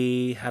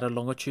Mini had a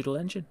longitudinal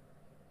engine,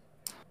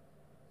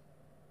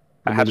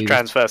 it had a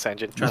transverse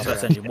engine.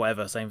 transverse engine,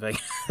 whatever, same thing.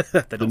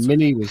 The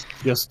Mini was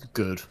just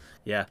good.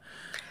 Yeah,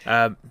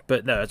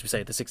 but no, as we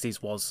say, the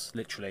 60s was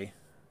literally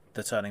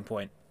the turning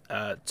point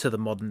to the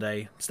modern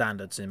day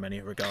standards in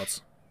many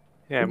regards.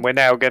 Yeah, and we're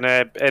now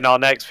gonna, in our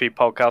next few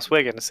podcasts,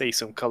 we're gonna see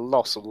some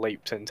colossal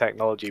leaps in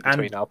technology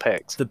between And our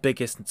picks.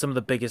 Some of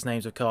the biggest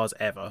names of cars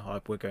ever.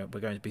 We're going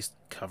to be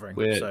covering.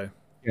 We're- So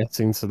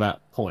Getting to that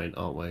point,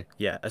 aren't we?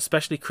 yeah,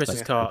 especially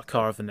Chris's Yeah.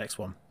 car of the next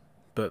one.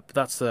 But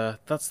that's for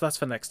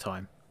next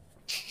time.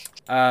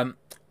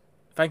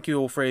 Thank you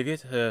all three of you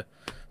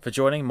for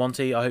joining.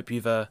 Monty, I hope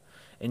you've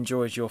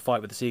enjoyed your fight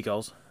with the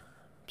seagulls.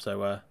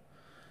 So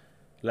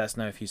let us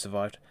know if you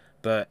survived.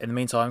 But in the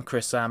meantime,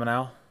 Chris, Sam, and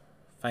Al,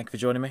 thank you for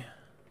joining me.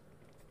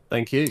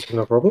 Thank you.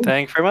 No problem.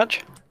 Thank you very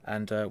much.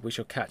 And we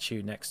shall catch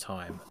you next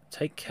time.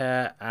 Take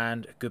care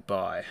and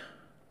goodbye.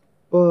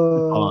 Bye.